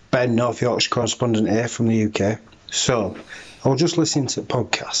 Ben, North Yorkshire correspondent here from the UK. So, I was just listening to the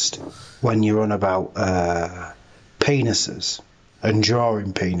podcast when you're on about penises and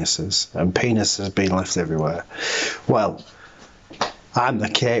drawing penises and penises being left everywhere. Well, I'm the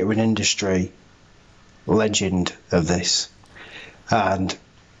catering industry legend of this. And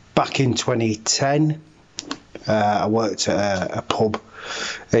back in 2010, I worked at a pub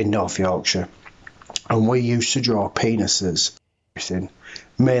in North Yorkshire, and we used to draw penises, everything,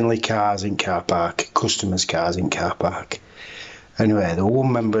 mainly cars in car park, customers' cars in car park. Anyway, the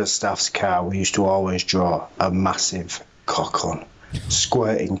one member of staff's car we used to always draw a massive cock on,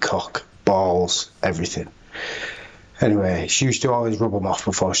 squirting cock, balls, everything. Anyway, she used to always rub them off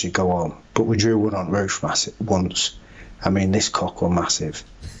before she'd go home, but we drew one on roof once. I mean, this cock was massive.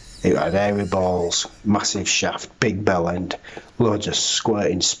 It had hairy balls, massive shaft, big bell end, loads of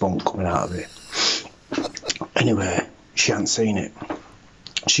squirting spunk coming out of it. Anyway, she hadn't seen it.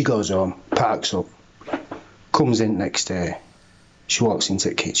 She goes home, parks up, comes in next day. She walks into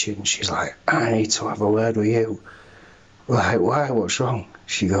the kitchen. She's like, I need to have a word with you. We're like, why? What's wrong?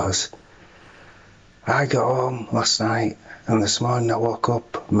 She goes, I got home last night, and this morning I woke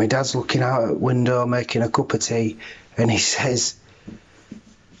up. My dad's looking out at the window making a cup of tea, and he says,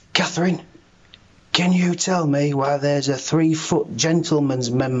 Catherine, can you tell me why there's a 3-foot gentleman's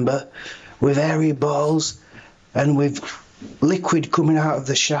member with hairy balls and with liquid coming out of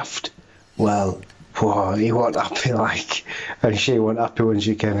the shaft? Well, whoa, he wasn't happy, like, and she wasn't happy when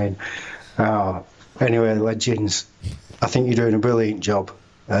she came in. Oh, anyway, legends, I think you're doing a brilliant job,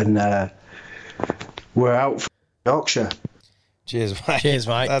 and we're out for Yorkshire. Cheers, mate. Cheers,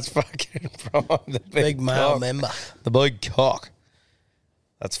 mate. That's fucking from the Big male cock. member. The big cock.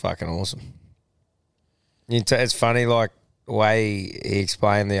 That's fucking awesome. It's funny, like, the way he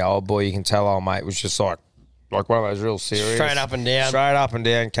explained the old boy, you can tell old mate was just like one of those real serious. Straight up and down. Straight up and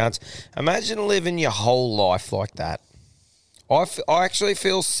down cunts. Imagine living your whole life like that. I actually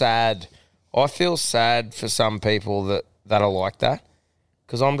feel sad. I feel sad for some people that are like that.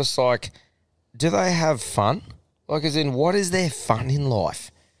 Because I'm just like, do they have fun? Like, as in, what is their fun in life?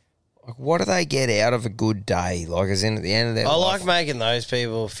 Like, what do they get out of a good day? Like, as in, at the end of their I life. like making those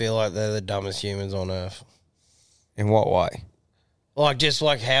people feel like they're the dumbest humans on earth. In what way? Like, just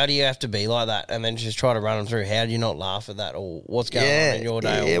like, how do you have to be like that? And then just try to run them through. How do you not laugh at that? Or what's going on in your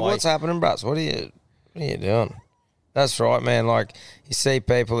day? Yeah, or what's happening, brats? What are you doing? That's right, man. Like, you see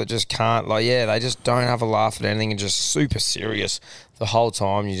people that just can't, like, yeah, they just don't have a laugh at anything and just super serious the whole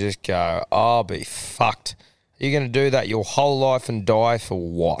time. You just go, I'll be fucked. You're going to do that your whole life and die for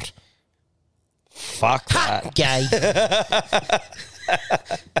what? Fuck that. Gay.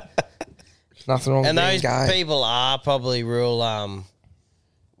 Nothing wrong and with those being gay. people are probably real,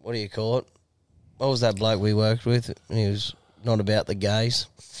 what do you call it? What was that bloke we worked with? He was not about the gays,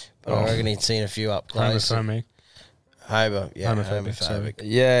 but I reckon he'd seen a few up close. Homophobic. Homophobic.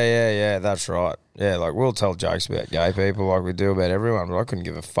 Yeah, that's right. Yeah, like, we'll tell jokes about gay people like we do about everyone, but I couldn't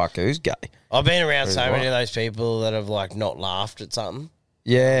give a fuck who's gay. I've been around Who's so many what? of those people that have, like, not laughed at something.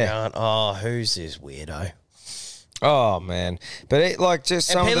 Yeah. Going, oh, who's this weirdo? Oh, man. But, just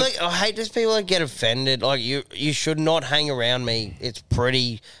some And of people, the... I hate just people that get offended. Like, you should not hang around me. It's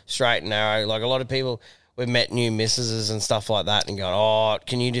pretty straight and narrow. Like, a lot of people, we've met new missuses and stuff like that and go, oh,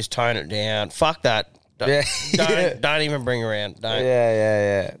 can you just tone it down? Fuck that. Don't even bring around. Don't.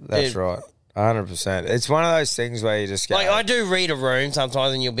 Yeah. That's right. 100%. It's one of those things where you just go... Like, I do read a room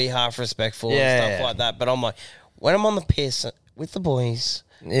sometimes and you'll be half respectful Yeah, and stuff like that. But I'm like, when I'm on the piss with the boys...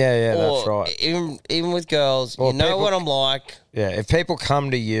 Yeah, or that's right. Even with girls, Or you know people- what I'm like. Yeah, if people come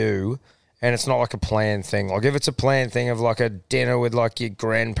to you and it's not like a planned thing, like if it's a planned thing of like a dinner with like your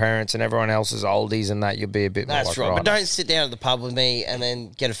grandparents and everyone else's oldies and that, you'll be a bit more That's like, right. But don't sit down at the pub with me and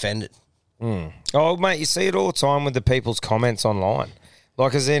then get offended. Oh, mate, you see it all the time with the people's comments online.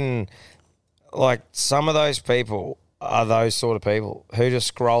 Like, as in, like, some of those people are those sort of people who just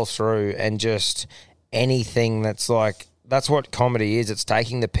scroll through and just anything that's like, that's what comedy is. It's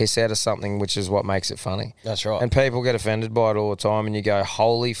taking the piss out of something, which is what makes it funny. That's right. And people get offended by it all the time, and you go,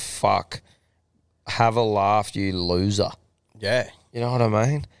 holy fuck, have a laugh, you loser. Yeah. You know what I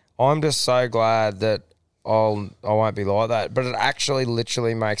mean? I'm just so glad that I won't be like that. But it actually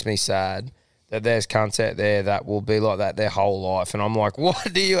literally makes me sad that there's cunts out there that will be like that their whole life. And I'm like,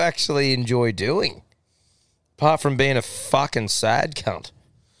 what do you actually enjoy doing? Apart from being a fucking sad cunt.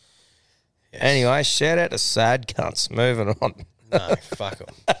 Yes. Anyway, shout out to sad cunts. Moving on. No, fuck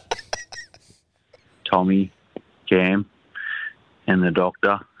them. Tommy, Cam, and the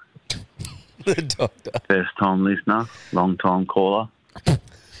doctor. The doctor. First time listener, long time caller.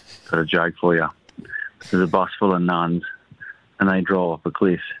 Got a joke for you. There's a bus full of nuns, and they drive off a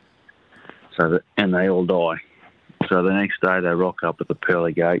cliff. And they all die. So the next day they rock up at the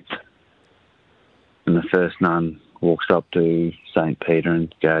pearly gates, and the first nun walks up to St. Peter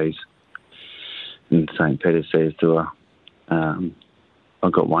and goes, and St. Peter says to her,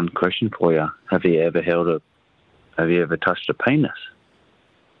 I've got one question for you. Have you ever touched a penis?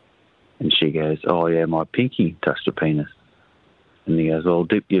 And she goes, oh yeah, my pinky touched a penis. And he goes, well,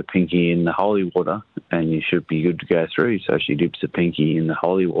 dip your pinky in the holy water and you should be good to go through. So she dips the pinky in the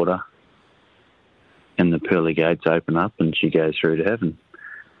holy water and the pearly gates open up and she goes through to heaven.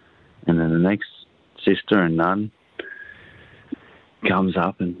 And then the next sister and nun comes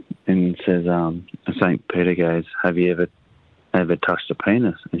up and says, St. Peter goes, have you ever touched a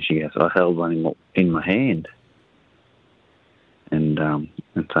penis? And she goes, I held one in my hand. And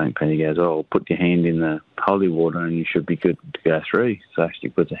St. Peter goes, oh, put your hand in the holy water and you should be good to go through. So she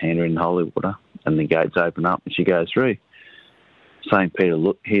puts her hand in the holy water and the gates open up and she goes through. St. Peter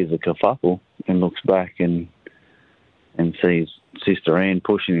hears a kerfuffle and looks back and sees Sister Anne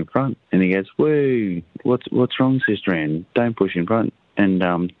pushing in front. And he goes, whoa, what's wrong, Sister Anne? Don't push in front. And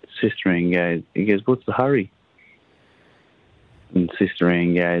Sister Anne goes, what's the hurry? And Sister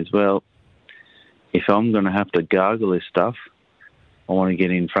Anne goes, well, if I'm going to have to gargle this stuff, I want to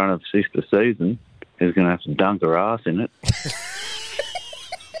get in front of Sister Susan, who's going to have to dunk her ass in it.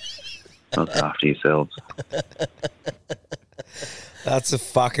 Look after yourselves. That's a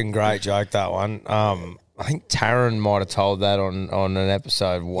fucking great joke, that one. I think Taryn might have told that on an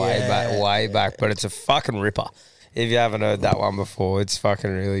episode way back, but it's a fucking ripper. If you haven't heard that one before, it's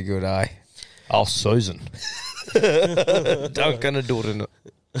fucking really good, eh? Oh, Susan. Dunking a door in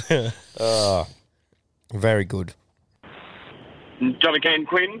it. Very good. Johnny Kane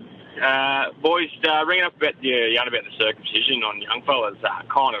Quinn. Boys, ringing up about the yarn about the circumcision on young fellas,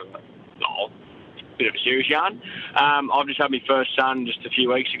 kind of a bit of a serious yarn. I've just had my first son just a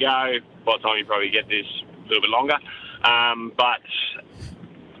few weeks ago. By the time you probably get this, a little bit longer. But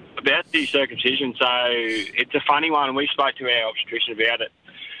about the circumcision, so it's a funny one. We spoke to our obstetrician about it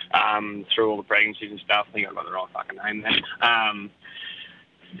through all the pregnancies and stuff. I think I got the right fucking name there.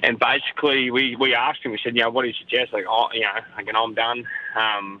 And basically, we asked him, we said, what do you suggest? Like, I'm done.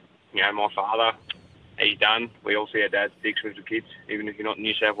 My father, he's done. We all see our dad's dicks with the kids, even if you're not in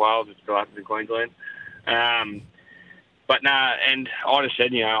New South Wales, it still happens in Queensland. But no, and I just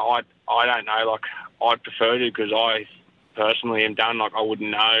said, I don't know, like, I'd prefer to, because I personally am done. Like, I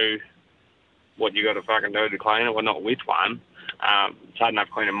wouldn't know what you got to fucking do to clean it. Well, not with one. It's hard enough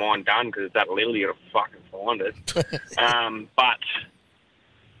cleaning mine done, because it's that little, you got to fucking find it. But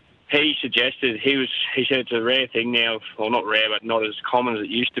he suggested, he said it's a rare thing now, well, not rare, but not as common as it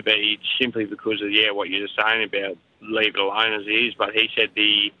used to be, simply because of, what you're just saying about leave it alone as it is. But he said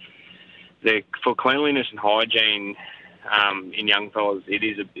the for cleanliness and hygiene in young fellas, it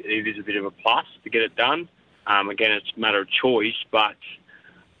is a bit of a plus to get it done. Again, it's a matter of choice, but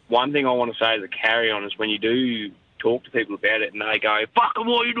one thing I want to say as a carry-on is when you do talk to people about it and they go, fucking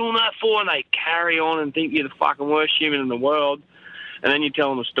what are you doing that for? And they carry on and think you're the fucking worst human in the world. And then you tell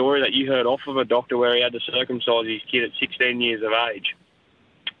them a story that you heard off of a doctor where he had to circumcise his kid at 16 years of age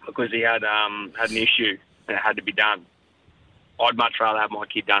because he had an issue and it had to be done. I'd much rather have my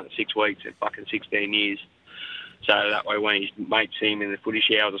kid done at 6 weeks than fucking 16 years. So that way when his mates see him in the footy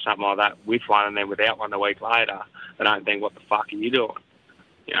showers or something like that with one and then without one a week later, they don't think, what the fuck are you doing?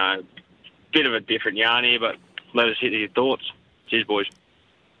 Bit of a different yarn here, but let us hear your thoughts. Cheers, boys.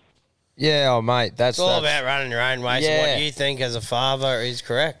 Yeah, oh, mate, it's all about running your own race. Yeah. And what you think as a father is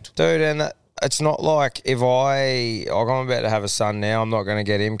correct. Dude, and it's not like if I'm about to have a son now, I'm not going to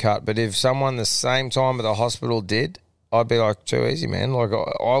get him cut. But if someone the same time at the hospital did, I'd be like, too easy, man. Like,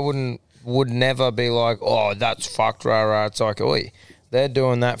 I would never be like, oh, that's fucked, rah, rah. It's like, oi, They're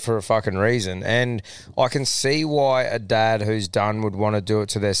doing that for a fucking reason. And I can see why a dad who's done would want to do it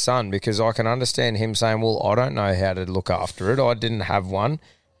to their son, because I can understand him saying, well, I don't know how to look after it. I didn't have one.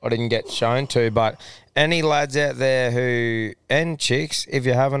 I didn't get shown to. But any lads out there who, and chicks, if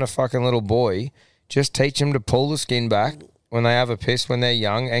you're having a fucking little boy, just teach them to pull the skin back when they have a piss when they're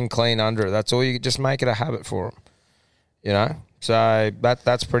young and clean under it. That's all. You just make it a habit for them, you know? So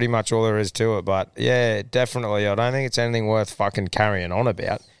that's pretty much all there is to it. But, yeah, definitely, I don't think it's anything worth fucking carrying on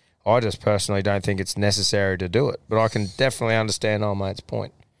about. I just personally don't think it's necessary to do it. But I can definitely understand old mate's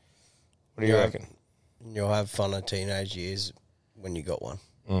point. What do you reckon? You'll have fun in teenage years when you got one.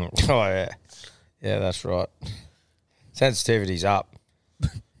 Oh, yeah. Yeah, that's right. Sensitivity's up.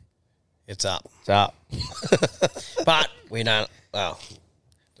 It's up. It's up. But we don't know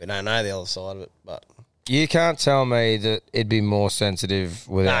the other side of it, but... You can't tell me that it'd be more sensitive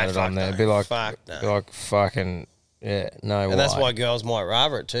without it on there. It'd be like, fucking, yeah, no way. And that's why girls might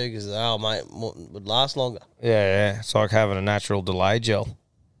rather it too, because mate would last longer. Yeah. It's like having a natural delay gel.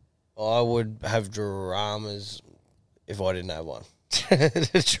 I would have dramas if I didn't have one.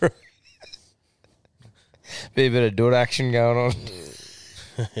 True. Be a bit of dude action going on.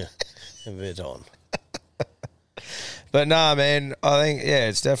 A bit on. But nah, man, I think, yeah,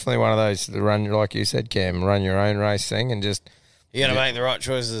 it's definitely one of those, run, like you said, Cam, run your own race thing and just... You got to make the right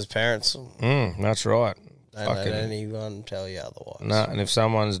choices as parents. That's right. Don't let anyone tell you otherwise. No, and if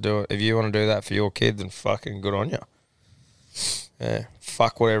you want to do that for your kid, then fucking good on you. Yeah,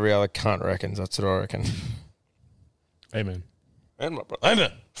 fuck what every other cunt reckons. That's what I reckon. Amen.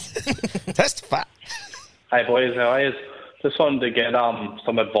 Amen. Testify. Hey boys, how are you? Just wanted to get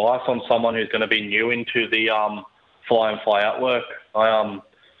some advice on someone who's going to be new into the fly in, fly out work. I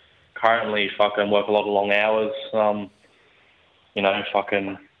currently fucking work a lot of long hours.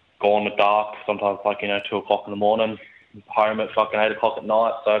 Fucking go on the dark, sometimes 2 o'clock in the morning, home at fucking 8 o'clock at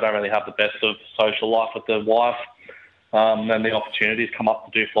night, so I don't really have the best of social life with the wife. Then the opportunities come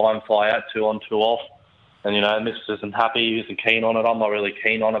up to do fly in, fly out, 2 on, 2 off. And, Mrs. isn't happy, isn't keen on it. I'm not really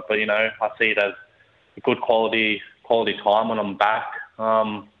keen on it, but, I see it as a good quality time when I'm back.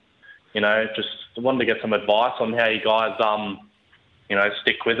 Just wanted to get some advice on how you guys,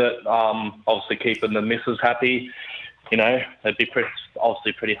 stick with it. Obviously keeping the missus happy. It'd be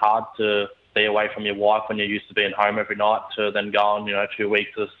pretty hard to be away from your wife when you're used to being home every night to then go on, 2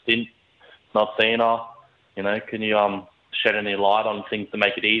 weeks of stint, not seeing her. Can you shed any light on things to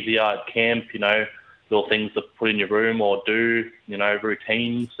make it easier at camp, little things to put in your room or do,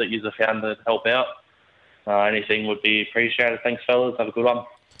 routines that you've found that help out? Anything would be appreciated. Thanks, fellas. Have a good one.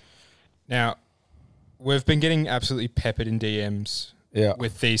 Now, we've been getting absolutely peppered in DMs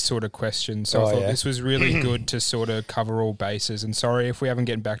with these sort of questions. So I thought this was really good to sort of cover all bases. And sorry if we haven't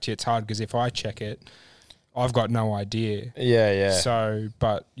gotten back to you, it's hard because if I check it, I've got no idea. Yeah. So,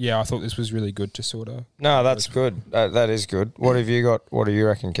 but yeah, I thought this was really good to sort of... No, that's good. That is good. What have you got? What do you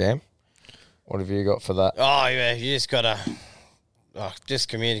reckon, Cam? What have you got for that? Oh, yeah, you just got to... just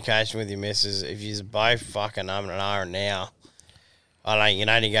communication with your missus. If you're both fucking and ahhing now, I don't know, you can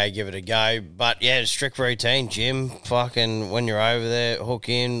only go give it a go. But, yeah, strict routine, gym, fucking when you're over there, hook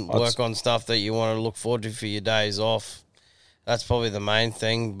in, work on stuff that you want to look forward to for your days off. That's probably the main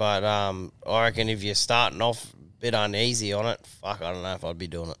thing. But I reckon if you're starting off a bit uneasy on it, I don't know if I'd be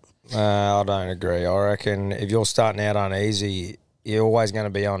doing it. I don't agree. I reckon if you're starting out uneasy, you're always going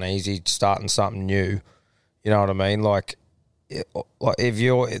to be uneasy starting something new. You know what I mean? Like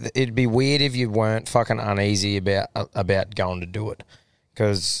it'd be weird if you weren't fucking uneasy about going to do it,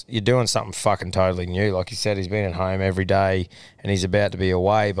 because you're doing something fucking totally new. Like you said, he's been at home every day and he's about to be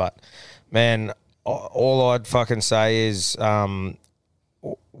away. But man, all I'd fucking say is when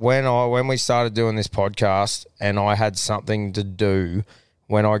we started doing this podcast and I had something to do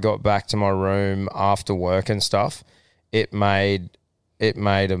when I got back to my room after work and stuff, it made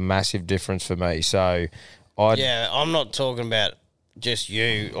a massive difference for me. So I'm not talking about just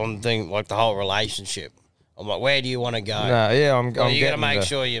you. I'm thinking like the whole relationship. I'm like, where do you want to go? No, yeah, I'm you got to getting make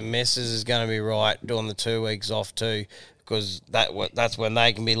sure your missus is going to be right doing the 2 weeks off too, because that's when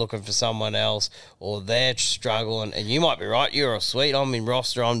they can be looking for someone else or they're struggling. And you might be right. You're a sweet. I'm in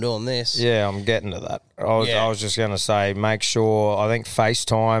roster. I'm doing this. Yeah, I'm getting to that. I was just going to say, make sure, I think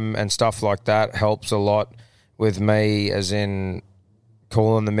FaceTime and stuff like that helps a lot with me, as in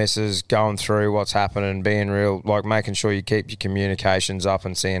calling the missus, going through what's happening, being real, like making sure you keep your communications up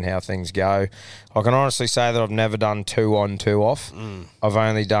and seeing how things go. I can honestly say that I've never done 2 on, 2 off. I've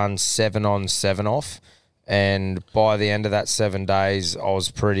only done 7 on, 7 off. And by the end of that 7 days, I was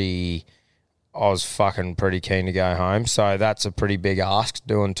fucking pretty keen to go home. So that's a pretty big ask,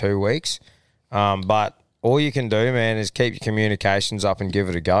 doing 2 weeks. But all you can do, man, is keep your communications up and give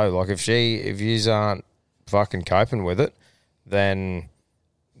it a go. Like if yous aren't fucking coping with it, then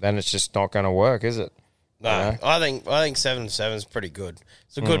it's just not going to work, is it? No, You know? I think 7 and 7 is pretty good.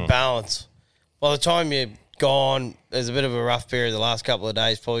 It's a good balance. By the time you're gone, there's a bit of a rough period the last couple of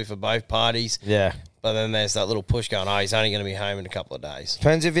days, probably for both parties. Yeah. But then there's that little push going, he's only going to be home in a couple of days.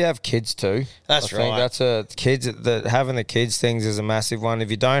 Depends if you have kids too. That's I think right. having the kids things is a massive one. If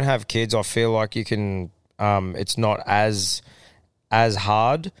you don't have kids, I feel like you can. It's not as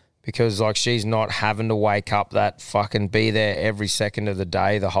hard because like she's not having to wake up that fucking be there every second of the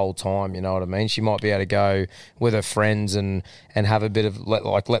day the whole time. You know what I mean? She might be able to go with her friends and have a bit of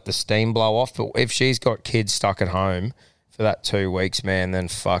let the steam blow off. But if she's got kids stuck at home for that 2 weeks, man, then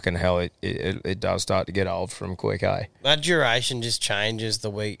fucking hell, it does start to get old from quick, eh? That duration just changes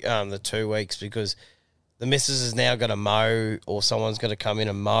the 2 weeks because the missus has now got to mow or someone's got to come in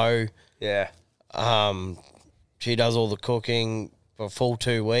and mow. Yeah. She does all the cooking for a full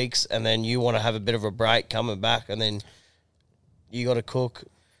 2 weeks, and then you want to have a bit of a break coming back, and then you got to cook.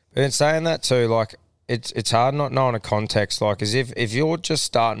 But in saying that too, like it's hard not knowing a context. Like as if you're just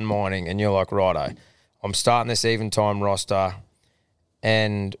starting mining and you're like, righto, I'm starting this even time roster,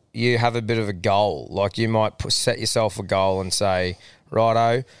 and you have a bit of a goal. Like you might set yourself a goal and say,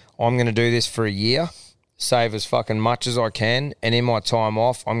 righto, I'm going to do this for a year, save as fucking much as I can, and in my time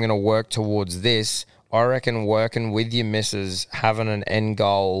off, I'm going to work towards this. I reckon working with your missus, having an end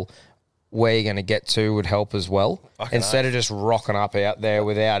goal where you're going to get to would help as well. Instead of just rocking up out there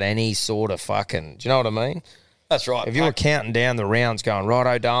without any sort of fucking, do you know what I mean? That's right. If you were counting down the rounds going,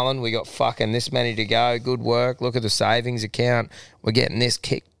 righto, darling, we got fucking this many to go, good work, look at the savings account, we're getting this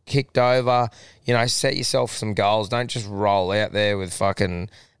kicked over, you know, set yourself some goals. Don't just roll out there with fucking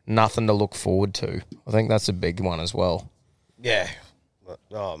nothing to look forward to. I think that's a big one as well. Yeah.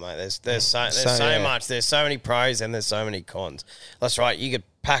 Oh, mate, there's so much. There's so many pros and there's so many cons. That's right. You could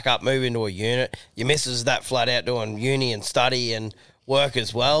pack up, move into a unit. Your missus is that flat out doing uni and study and work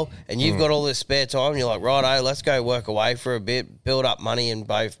as well, and you've got all this spare time. And you're like, righto, let's go work away for a bit, build up money and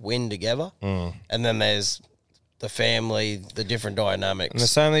both win together. And then there's the family, the different dynamics. And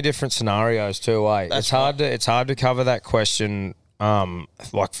there's so many different scenarios too, eh? It's hard to cover that question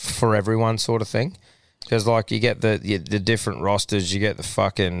like for everyone sort of thing. Because, like, you get the different rosters, you get the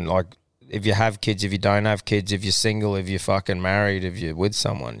fucking, like, if you have kids, if you don't have kids, if you're single, if you're fucking married, if you're with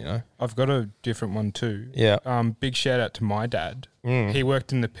someone, you know? I've got a different one too. Yeah. Big shout out to my dad. Mm. He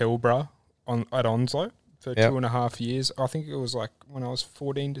worked in the Pilbara at Onslow for 2.5 years. I think it was like when I was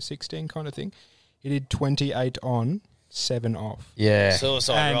 14 to 16 kind of thing. He did 28 on, 7 off. Yeah.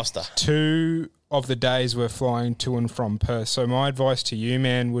 Suicide roster. 2 of the days were flying to and from Perth. So my advice to you,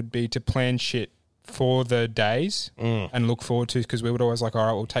 man, would be to plan shit for the days and look forward to, because we would always like, all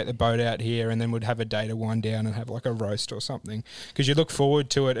right, we'll take the boat out here, and then we'd have a day to wind down and have like a roast or something, because you look forward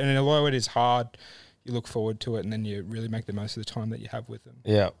to it, and although it is hard, you look forward to it, and then you really make the most of the time that you have with them.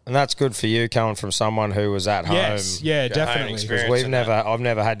 Yeah, and that's good for you coming from someone who was at home. Yes, yeah, definitely. Because I've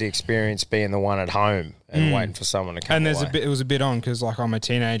never had the experience being the one at home and waiting for someone to come. And away. it was a bit on because like I'm a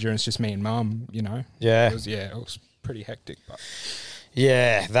teenager and it's just me and mum, you know. Yeah, it was pretty hectic, but.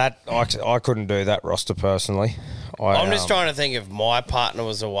 Yeah, that I couldn't do that roster personally. I'm just trying to think if my partner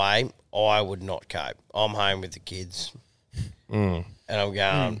was away, I would not cope. I'm home with the kids. And I'm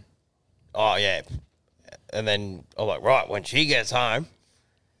going, oh, yeah. And then I'm like, right, when she gets home.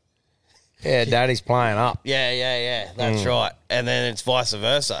 Yeah, daddy's playing up. Yeah. That's right. And then it's vice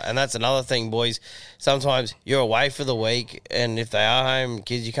versa. And that's another thing, boys. Sometimes you're away for the week, and if they are home,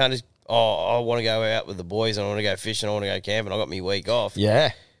 kids, you can't just, I want to go out with the boys, and I want to go fishing, I want to go camping, I got me week off.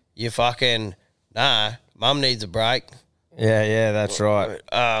 Yeah. You fucking, mum needs a break. Yeah, that's right.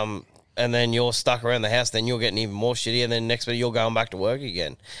 And then you're stuck around the house, then you're getting even more shitty, and then next minute you're going back to work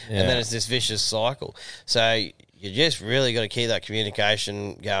again. Yeah. And then it's this vicious cycle. So you just really got to keep that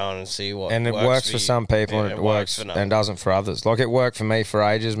communication going and see what And it works for you. some people, and it works for and doesn't for others. Like, it worked for me for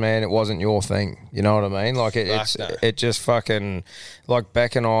ages, man. It wasn't your thing. You know what I mean? Like, it just fucking, like,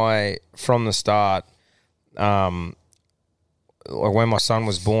 Beck and I, from the start, like when my son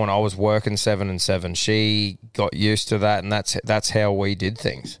was born, I was working 7 and 7. She got used to that, and that's how we did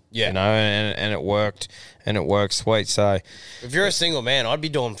things. Yeah. You know, and it worked, and it worked sweet. So if you're a single man, I'd be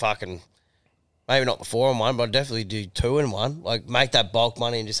doing fucking, maybe not the 4 in 1, but I'd definitely do 2 in 1. Like, make that bulk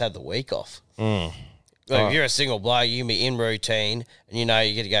money and just have the week off. Like, if you're a single bloke, you can be in routine, and you know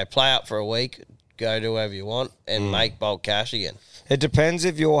you get to go play up for a week, go do whatever you want, and make bulk cash again. it depends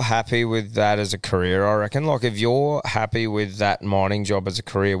if you're happy with that as a career, I reckon. Like, if you're happy with that mining job as a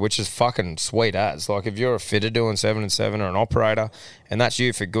career, which is fucking sweet as. Like, if you're a fitter doing 7 and 7 or an operator, and that's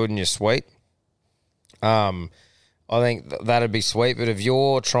you for good and you're sweet, I think that'd be sweet. But if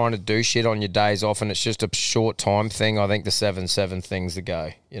you're trying to do shit on your days off and it's just a short time thing, I think the 7-7 thing's the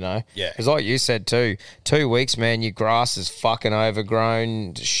go, you know? Yeah. Because like you said too, 2 weeks, man, your grass is fucking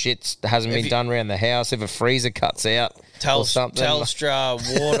overgrown. Shit hasn't been done around the house. If a freezer cuts out or something. Telstra,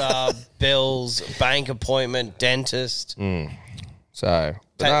 water, bills, bank appointment, dentist. So,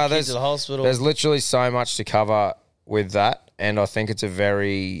 but Take no, the kids to the hospital. There's literally so much to cover with that. And I think it's a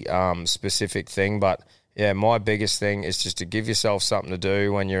very specific thing. But yeah, my biggest thing is just to give yourself something to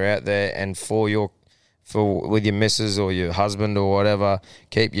do when you're out there, and with your missus or your husband or whatever,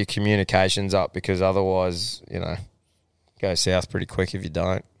 keep your communications up, because otherwise, you know, go south pretty quick if you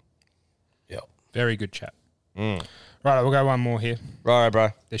don't. Yep. Very good chat. Right, we'll go one more here. Right, bro.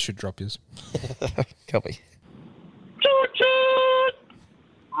 This should drop yours. Copy.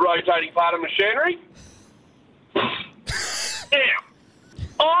 Rotating part of machinery. Now,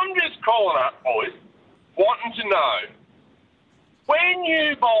 I'm just calling up, boys, wanting to know, when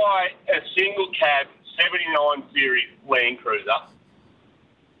you buy a single cab 79 series Land Cruiser,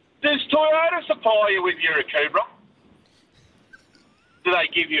 does Toyota supply you with your Cobra? Do they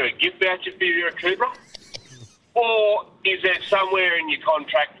give you a gift voucher for your Cobra? Or is there somewhere in your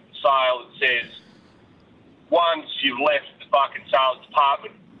contract of sale that says, once you've left the fucking sales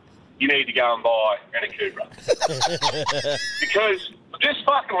department, you need to go and buy an Cobra? Because I just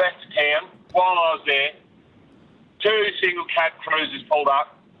fucking left town while I was there. 2 single cab cruisers pulled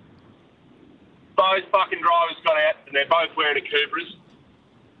up. Both fucking drivers got out and they're both wearing Cobras.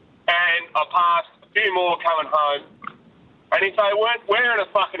 And I passed a few more coming home. And if they weren't wearing a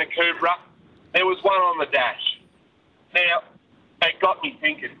fucking Cobra, there was one on the dash. Now, it got me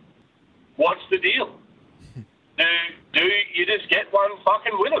thinking, what's the deal? Do you just get one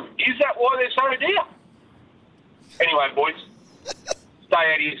fucking with them? Is that why they're so dear? Anyway, boys, stay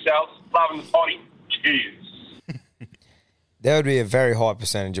out of yourselves. Loving the potty. Cheers. There would be a very high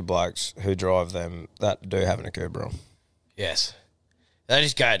percentage of blokes who drive them that do have an Cobra on. Yes. They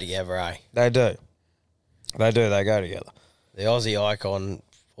just go together, eh? They do. They go together. The Aussie icon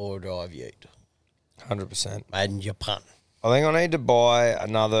 4-wheel drive ute. 100%. Made in Japan. I think I need to buy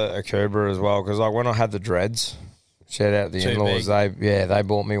another Cobra as well, because like when I had the dreads, shout out the Too in-laws, big. they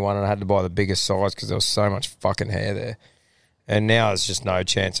bought me one and I had to buy the biggest size because there was so much fucking hair there. And now there's just no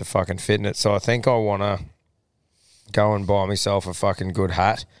chance of fucking fitting it. So I think I want to go and buy myself a fucking good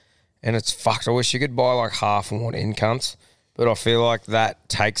hat. And it's fucked. I wish you could buy like half and want in cunts. But I feel like that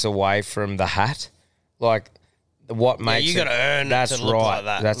takes away from the hat. Like, what makes you got to earn that's it to look right. like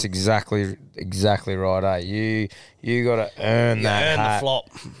that. That's exactly right, eh? You got to earn that earn hat. the flop.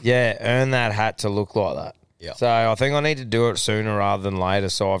 Yeah, earn that hat to look like that. Yeah. So I think I need to do it sooner rather than later,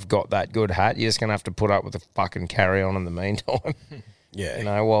 so I've got that good hat. You're just going to have to put up with the fucking carry-on in the meantime. Yeah. You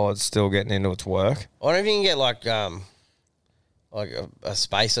know, while it's still getting into its work. I wonder if you can get like a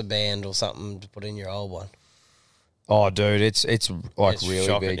spacer band or something to put in your old one. Oh, dude, it's like It's really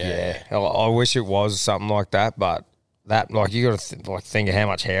shocking, big, yeah. I wish it was something like that, but that, like, you got to think of how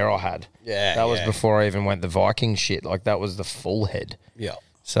much hair I had. Yeah, That was yeah. before I even went the Viking shit. Like, that was the full head. Yeah.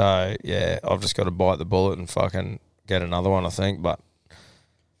 So, yeah, I've just got to bite the bullet and fucking get another one, I think. But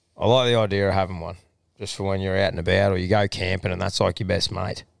I like the idea of having one just for when you're out and about or you go camping and that's like your best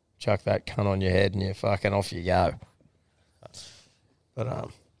mate. Chuck that cunt on your head and you're fucking off you go. But,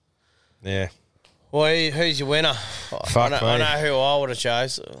 yeah. Well, who's your winner? Fuck I me. know who I would have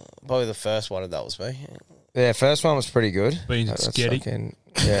chose. Probably the first one, if that was me. Yeah, first one was pretty good. Being That's Sghetti. fucking-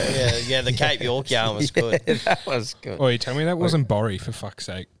 Yeah. yeah, the Cape York yarn was good. Yeah, that was good. Oh, you tell me that wasn't Borry, for fuck's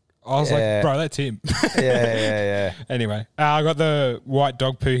sake. I was Yeah. like, bro, that's him. Yeah. Anyway, I got the white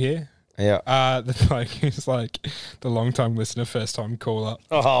dog poo here. Yeah. The bloke who's like the long time listener, first time caller.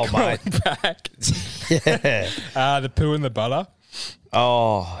 Oh, mate. Back. Yeah. The poo and the butter.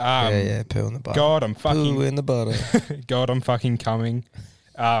 Oh, yeah, poo in the butter. God, I'm fucking. Poo in the butter. God, I'm fucking coming.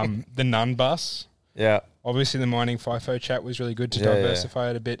 The nun bus. Yeah. Obviously, the mining FIFO chat was really good to Yeah,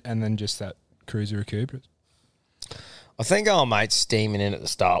 diversify it a bit, and then just that cruiser Cobras. I think our mate steaming in at the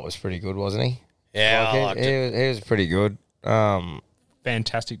start was pretty good, wasn't he? Yeah, I Like, liked he was pretty good.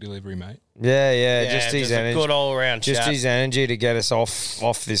 Fantastic delivery, mate. Yeah, Yeah, just his just a energy. good all-round Just chat. his energy to get us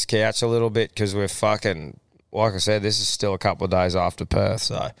off this couch a little bit because we're fucking, like I said, this is still a couple of days after Perth,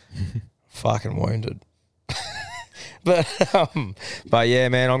 so fucking wounded. But yeah,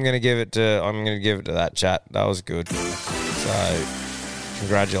 man, I'm gonna give it to that chat. That was good. So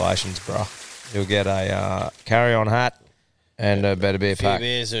congratulations, bro. You'll get a carry-on hat and better be a few pack.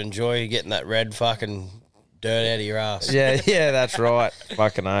 beers to enjoy getting that red fucking dirt out of your ass. Yeah, that's right.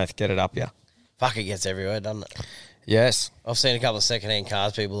 Fucking oath, get it up, yeah. Fuck, it gets everywhere, doesn't it? Yes. I've seen a couple of second-hand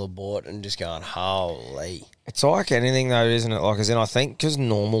cars people have bought and just going, holy. It's like anything, though, isn't it? Like, as in, I think because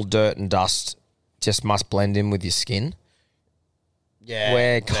normal dirt and dust just must blend in with your skin. Yeah.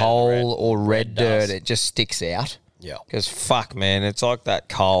 Where coal or red dirt, dust. it just sticks out. Yeah. Because, fuck, man, it's like that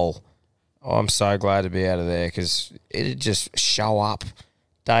coal. Oh, I'm so glad to be out of there because it'd just show up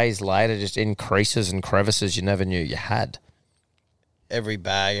days later, just in creases and crevices you never knew you had. Every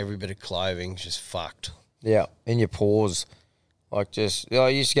bag, every bit of clothing, just fucked. Yeah, in your pores. Like just, you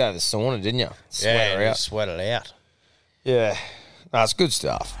used to go to the sauna, didn't you? Sweat her out. Sweat it out. Yeah. No, it's good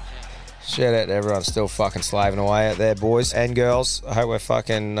stuff. Shout out to everyone still fucking slaving away out there, boys and girls. I hope we're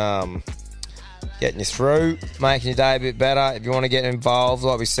fucking getting you through, making your day a bit better. If you want to get involved,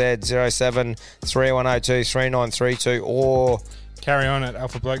 like we said, 07 3102 3932 or... Carry on at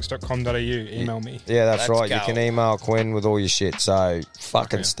alphablokes.com.au. Email me. Yeah, that's Let's right. go. You can email Quinn with all your shit. So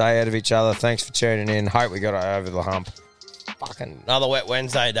fucking stay out of each other. Thanks for tuning in. Hope we got it over the hump. Fucking Another wet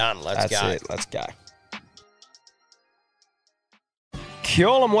Wednesday done. Let's go. That's it. Let's go.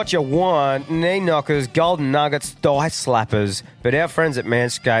 Call them what you want, knee knockers, golden nuggets, thigh slappers, but our friends at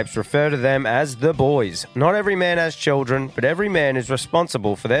Manscaped refer to them as the boys. Not every man has children, but every man is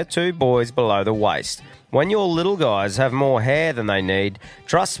responsible for their 2 boys below the waist. When your little guys have more hair than they need,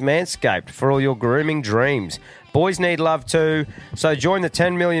 trust Manscaped for all your grooming dreams. Boys need love too, so join the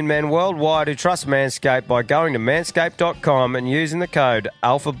 10 million men worldwide who trust Manscaped by going to manscaped.com and using the code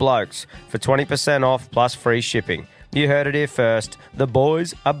ALPHABLOKES for 20% off plus free shipping. You heard it here first. The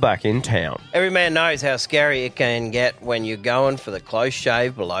boys are back in town. Every man knows how scary it can get when you're going for the close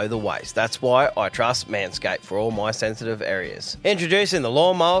shave below the waist. That's why I trust Manscaped for all my sensitive areas. Introducing the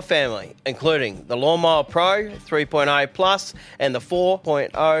Lawnmower family, including the Lawnmower Pro 3.0 Plus and the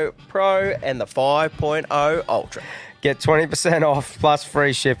 4.0 Pro and the 5.0 Ultra. Get 20% off plus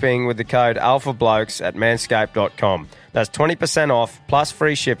free shipping with the code ALPHABLOKES at manscaped.com. That's 20% off plus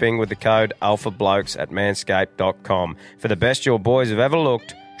free shipping with the code ALPHABLOKES at manscaped.com. For the best your boys have ever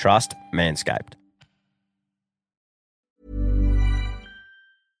looked, trust Manscaped.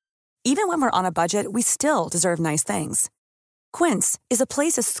 Even when we're on a budget, we still deserve nice things. Quince is a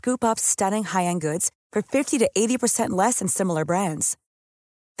place to scoop up stunning high-end goods for 50 to 80% less than similar brands.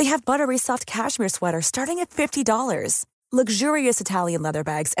 They have buttery soft cashmere sweaters starting at $50, luxurious Italian leather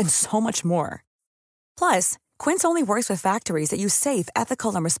bags, and so much more. Plus, Quince only works with factories that use safe,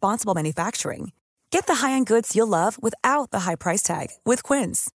 ethical, and responsible manufacturing. Get the high-end goods you'll love without the high price tag with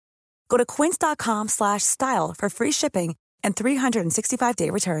Quince. Go to quince.com/style for free shipping and 365-day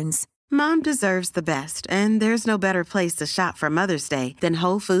returns. Mom deserves the best, and there's no better place to shop for Mother's Day than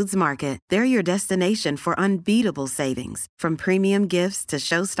Whole Foods Market. They're your destination for unbeatable savings, from premium gifts to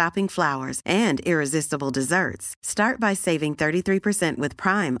show-stopping flowers and irresistible desserts. Start by saving 33% with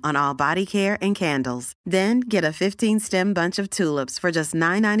Prime on all body care and candles. Then get a 15-stem bunch of tulips for just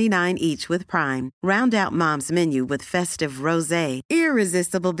 $9.99 each with Prime. Round out Mom's menu with festive rosé,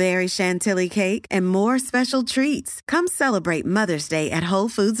 irresistible berry chantilly cake, and more special treats. Come celebrate Mother's Day at Whole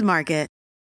Foods Market.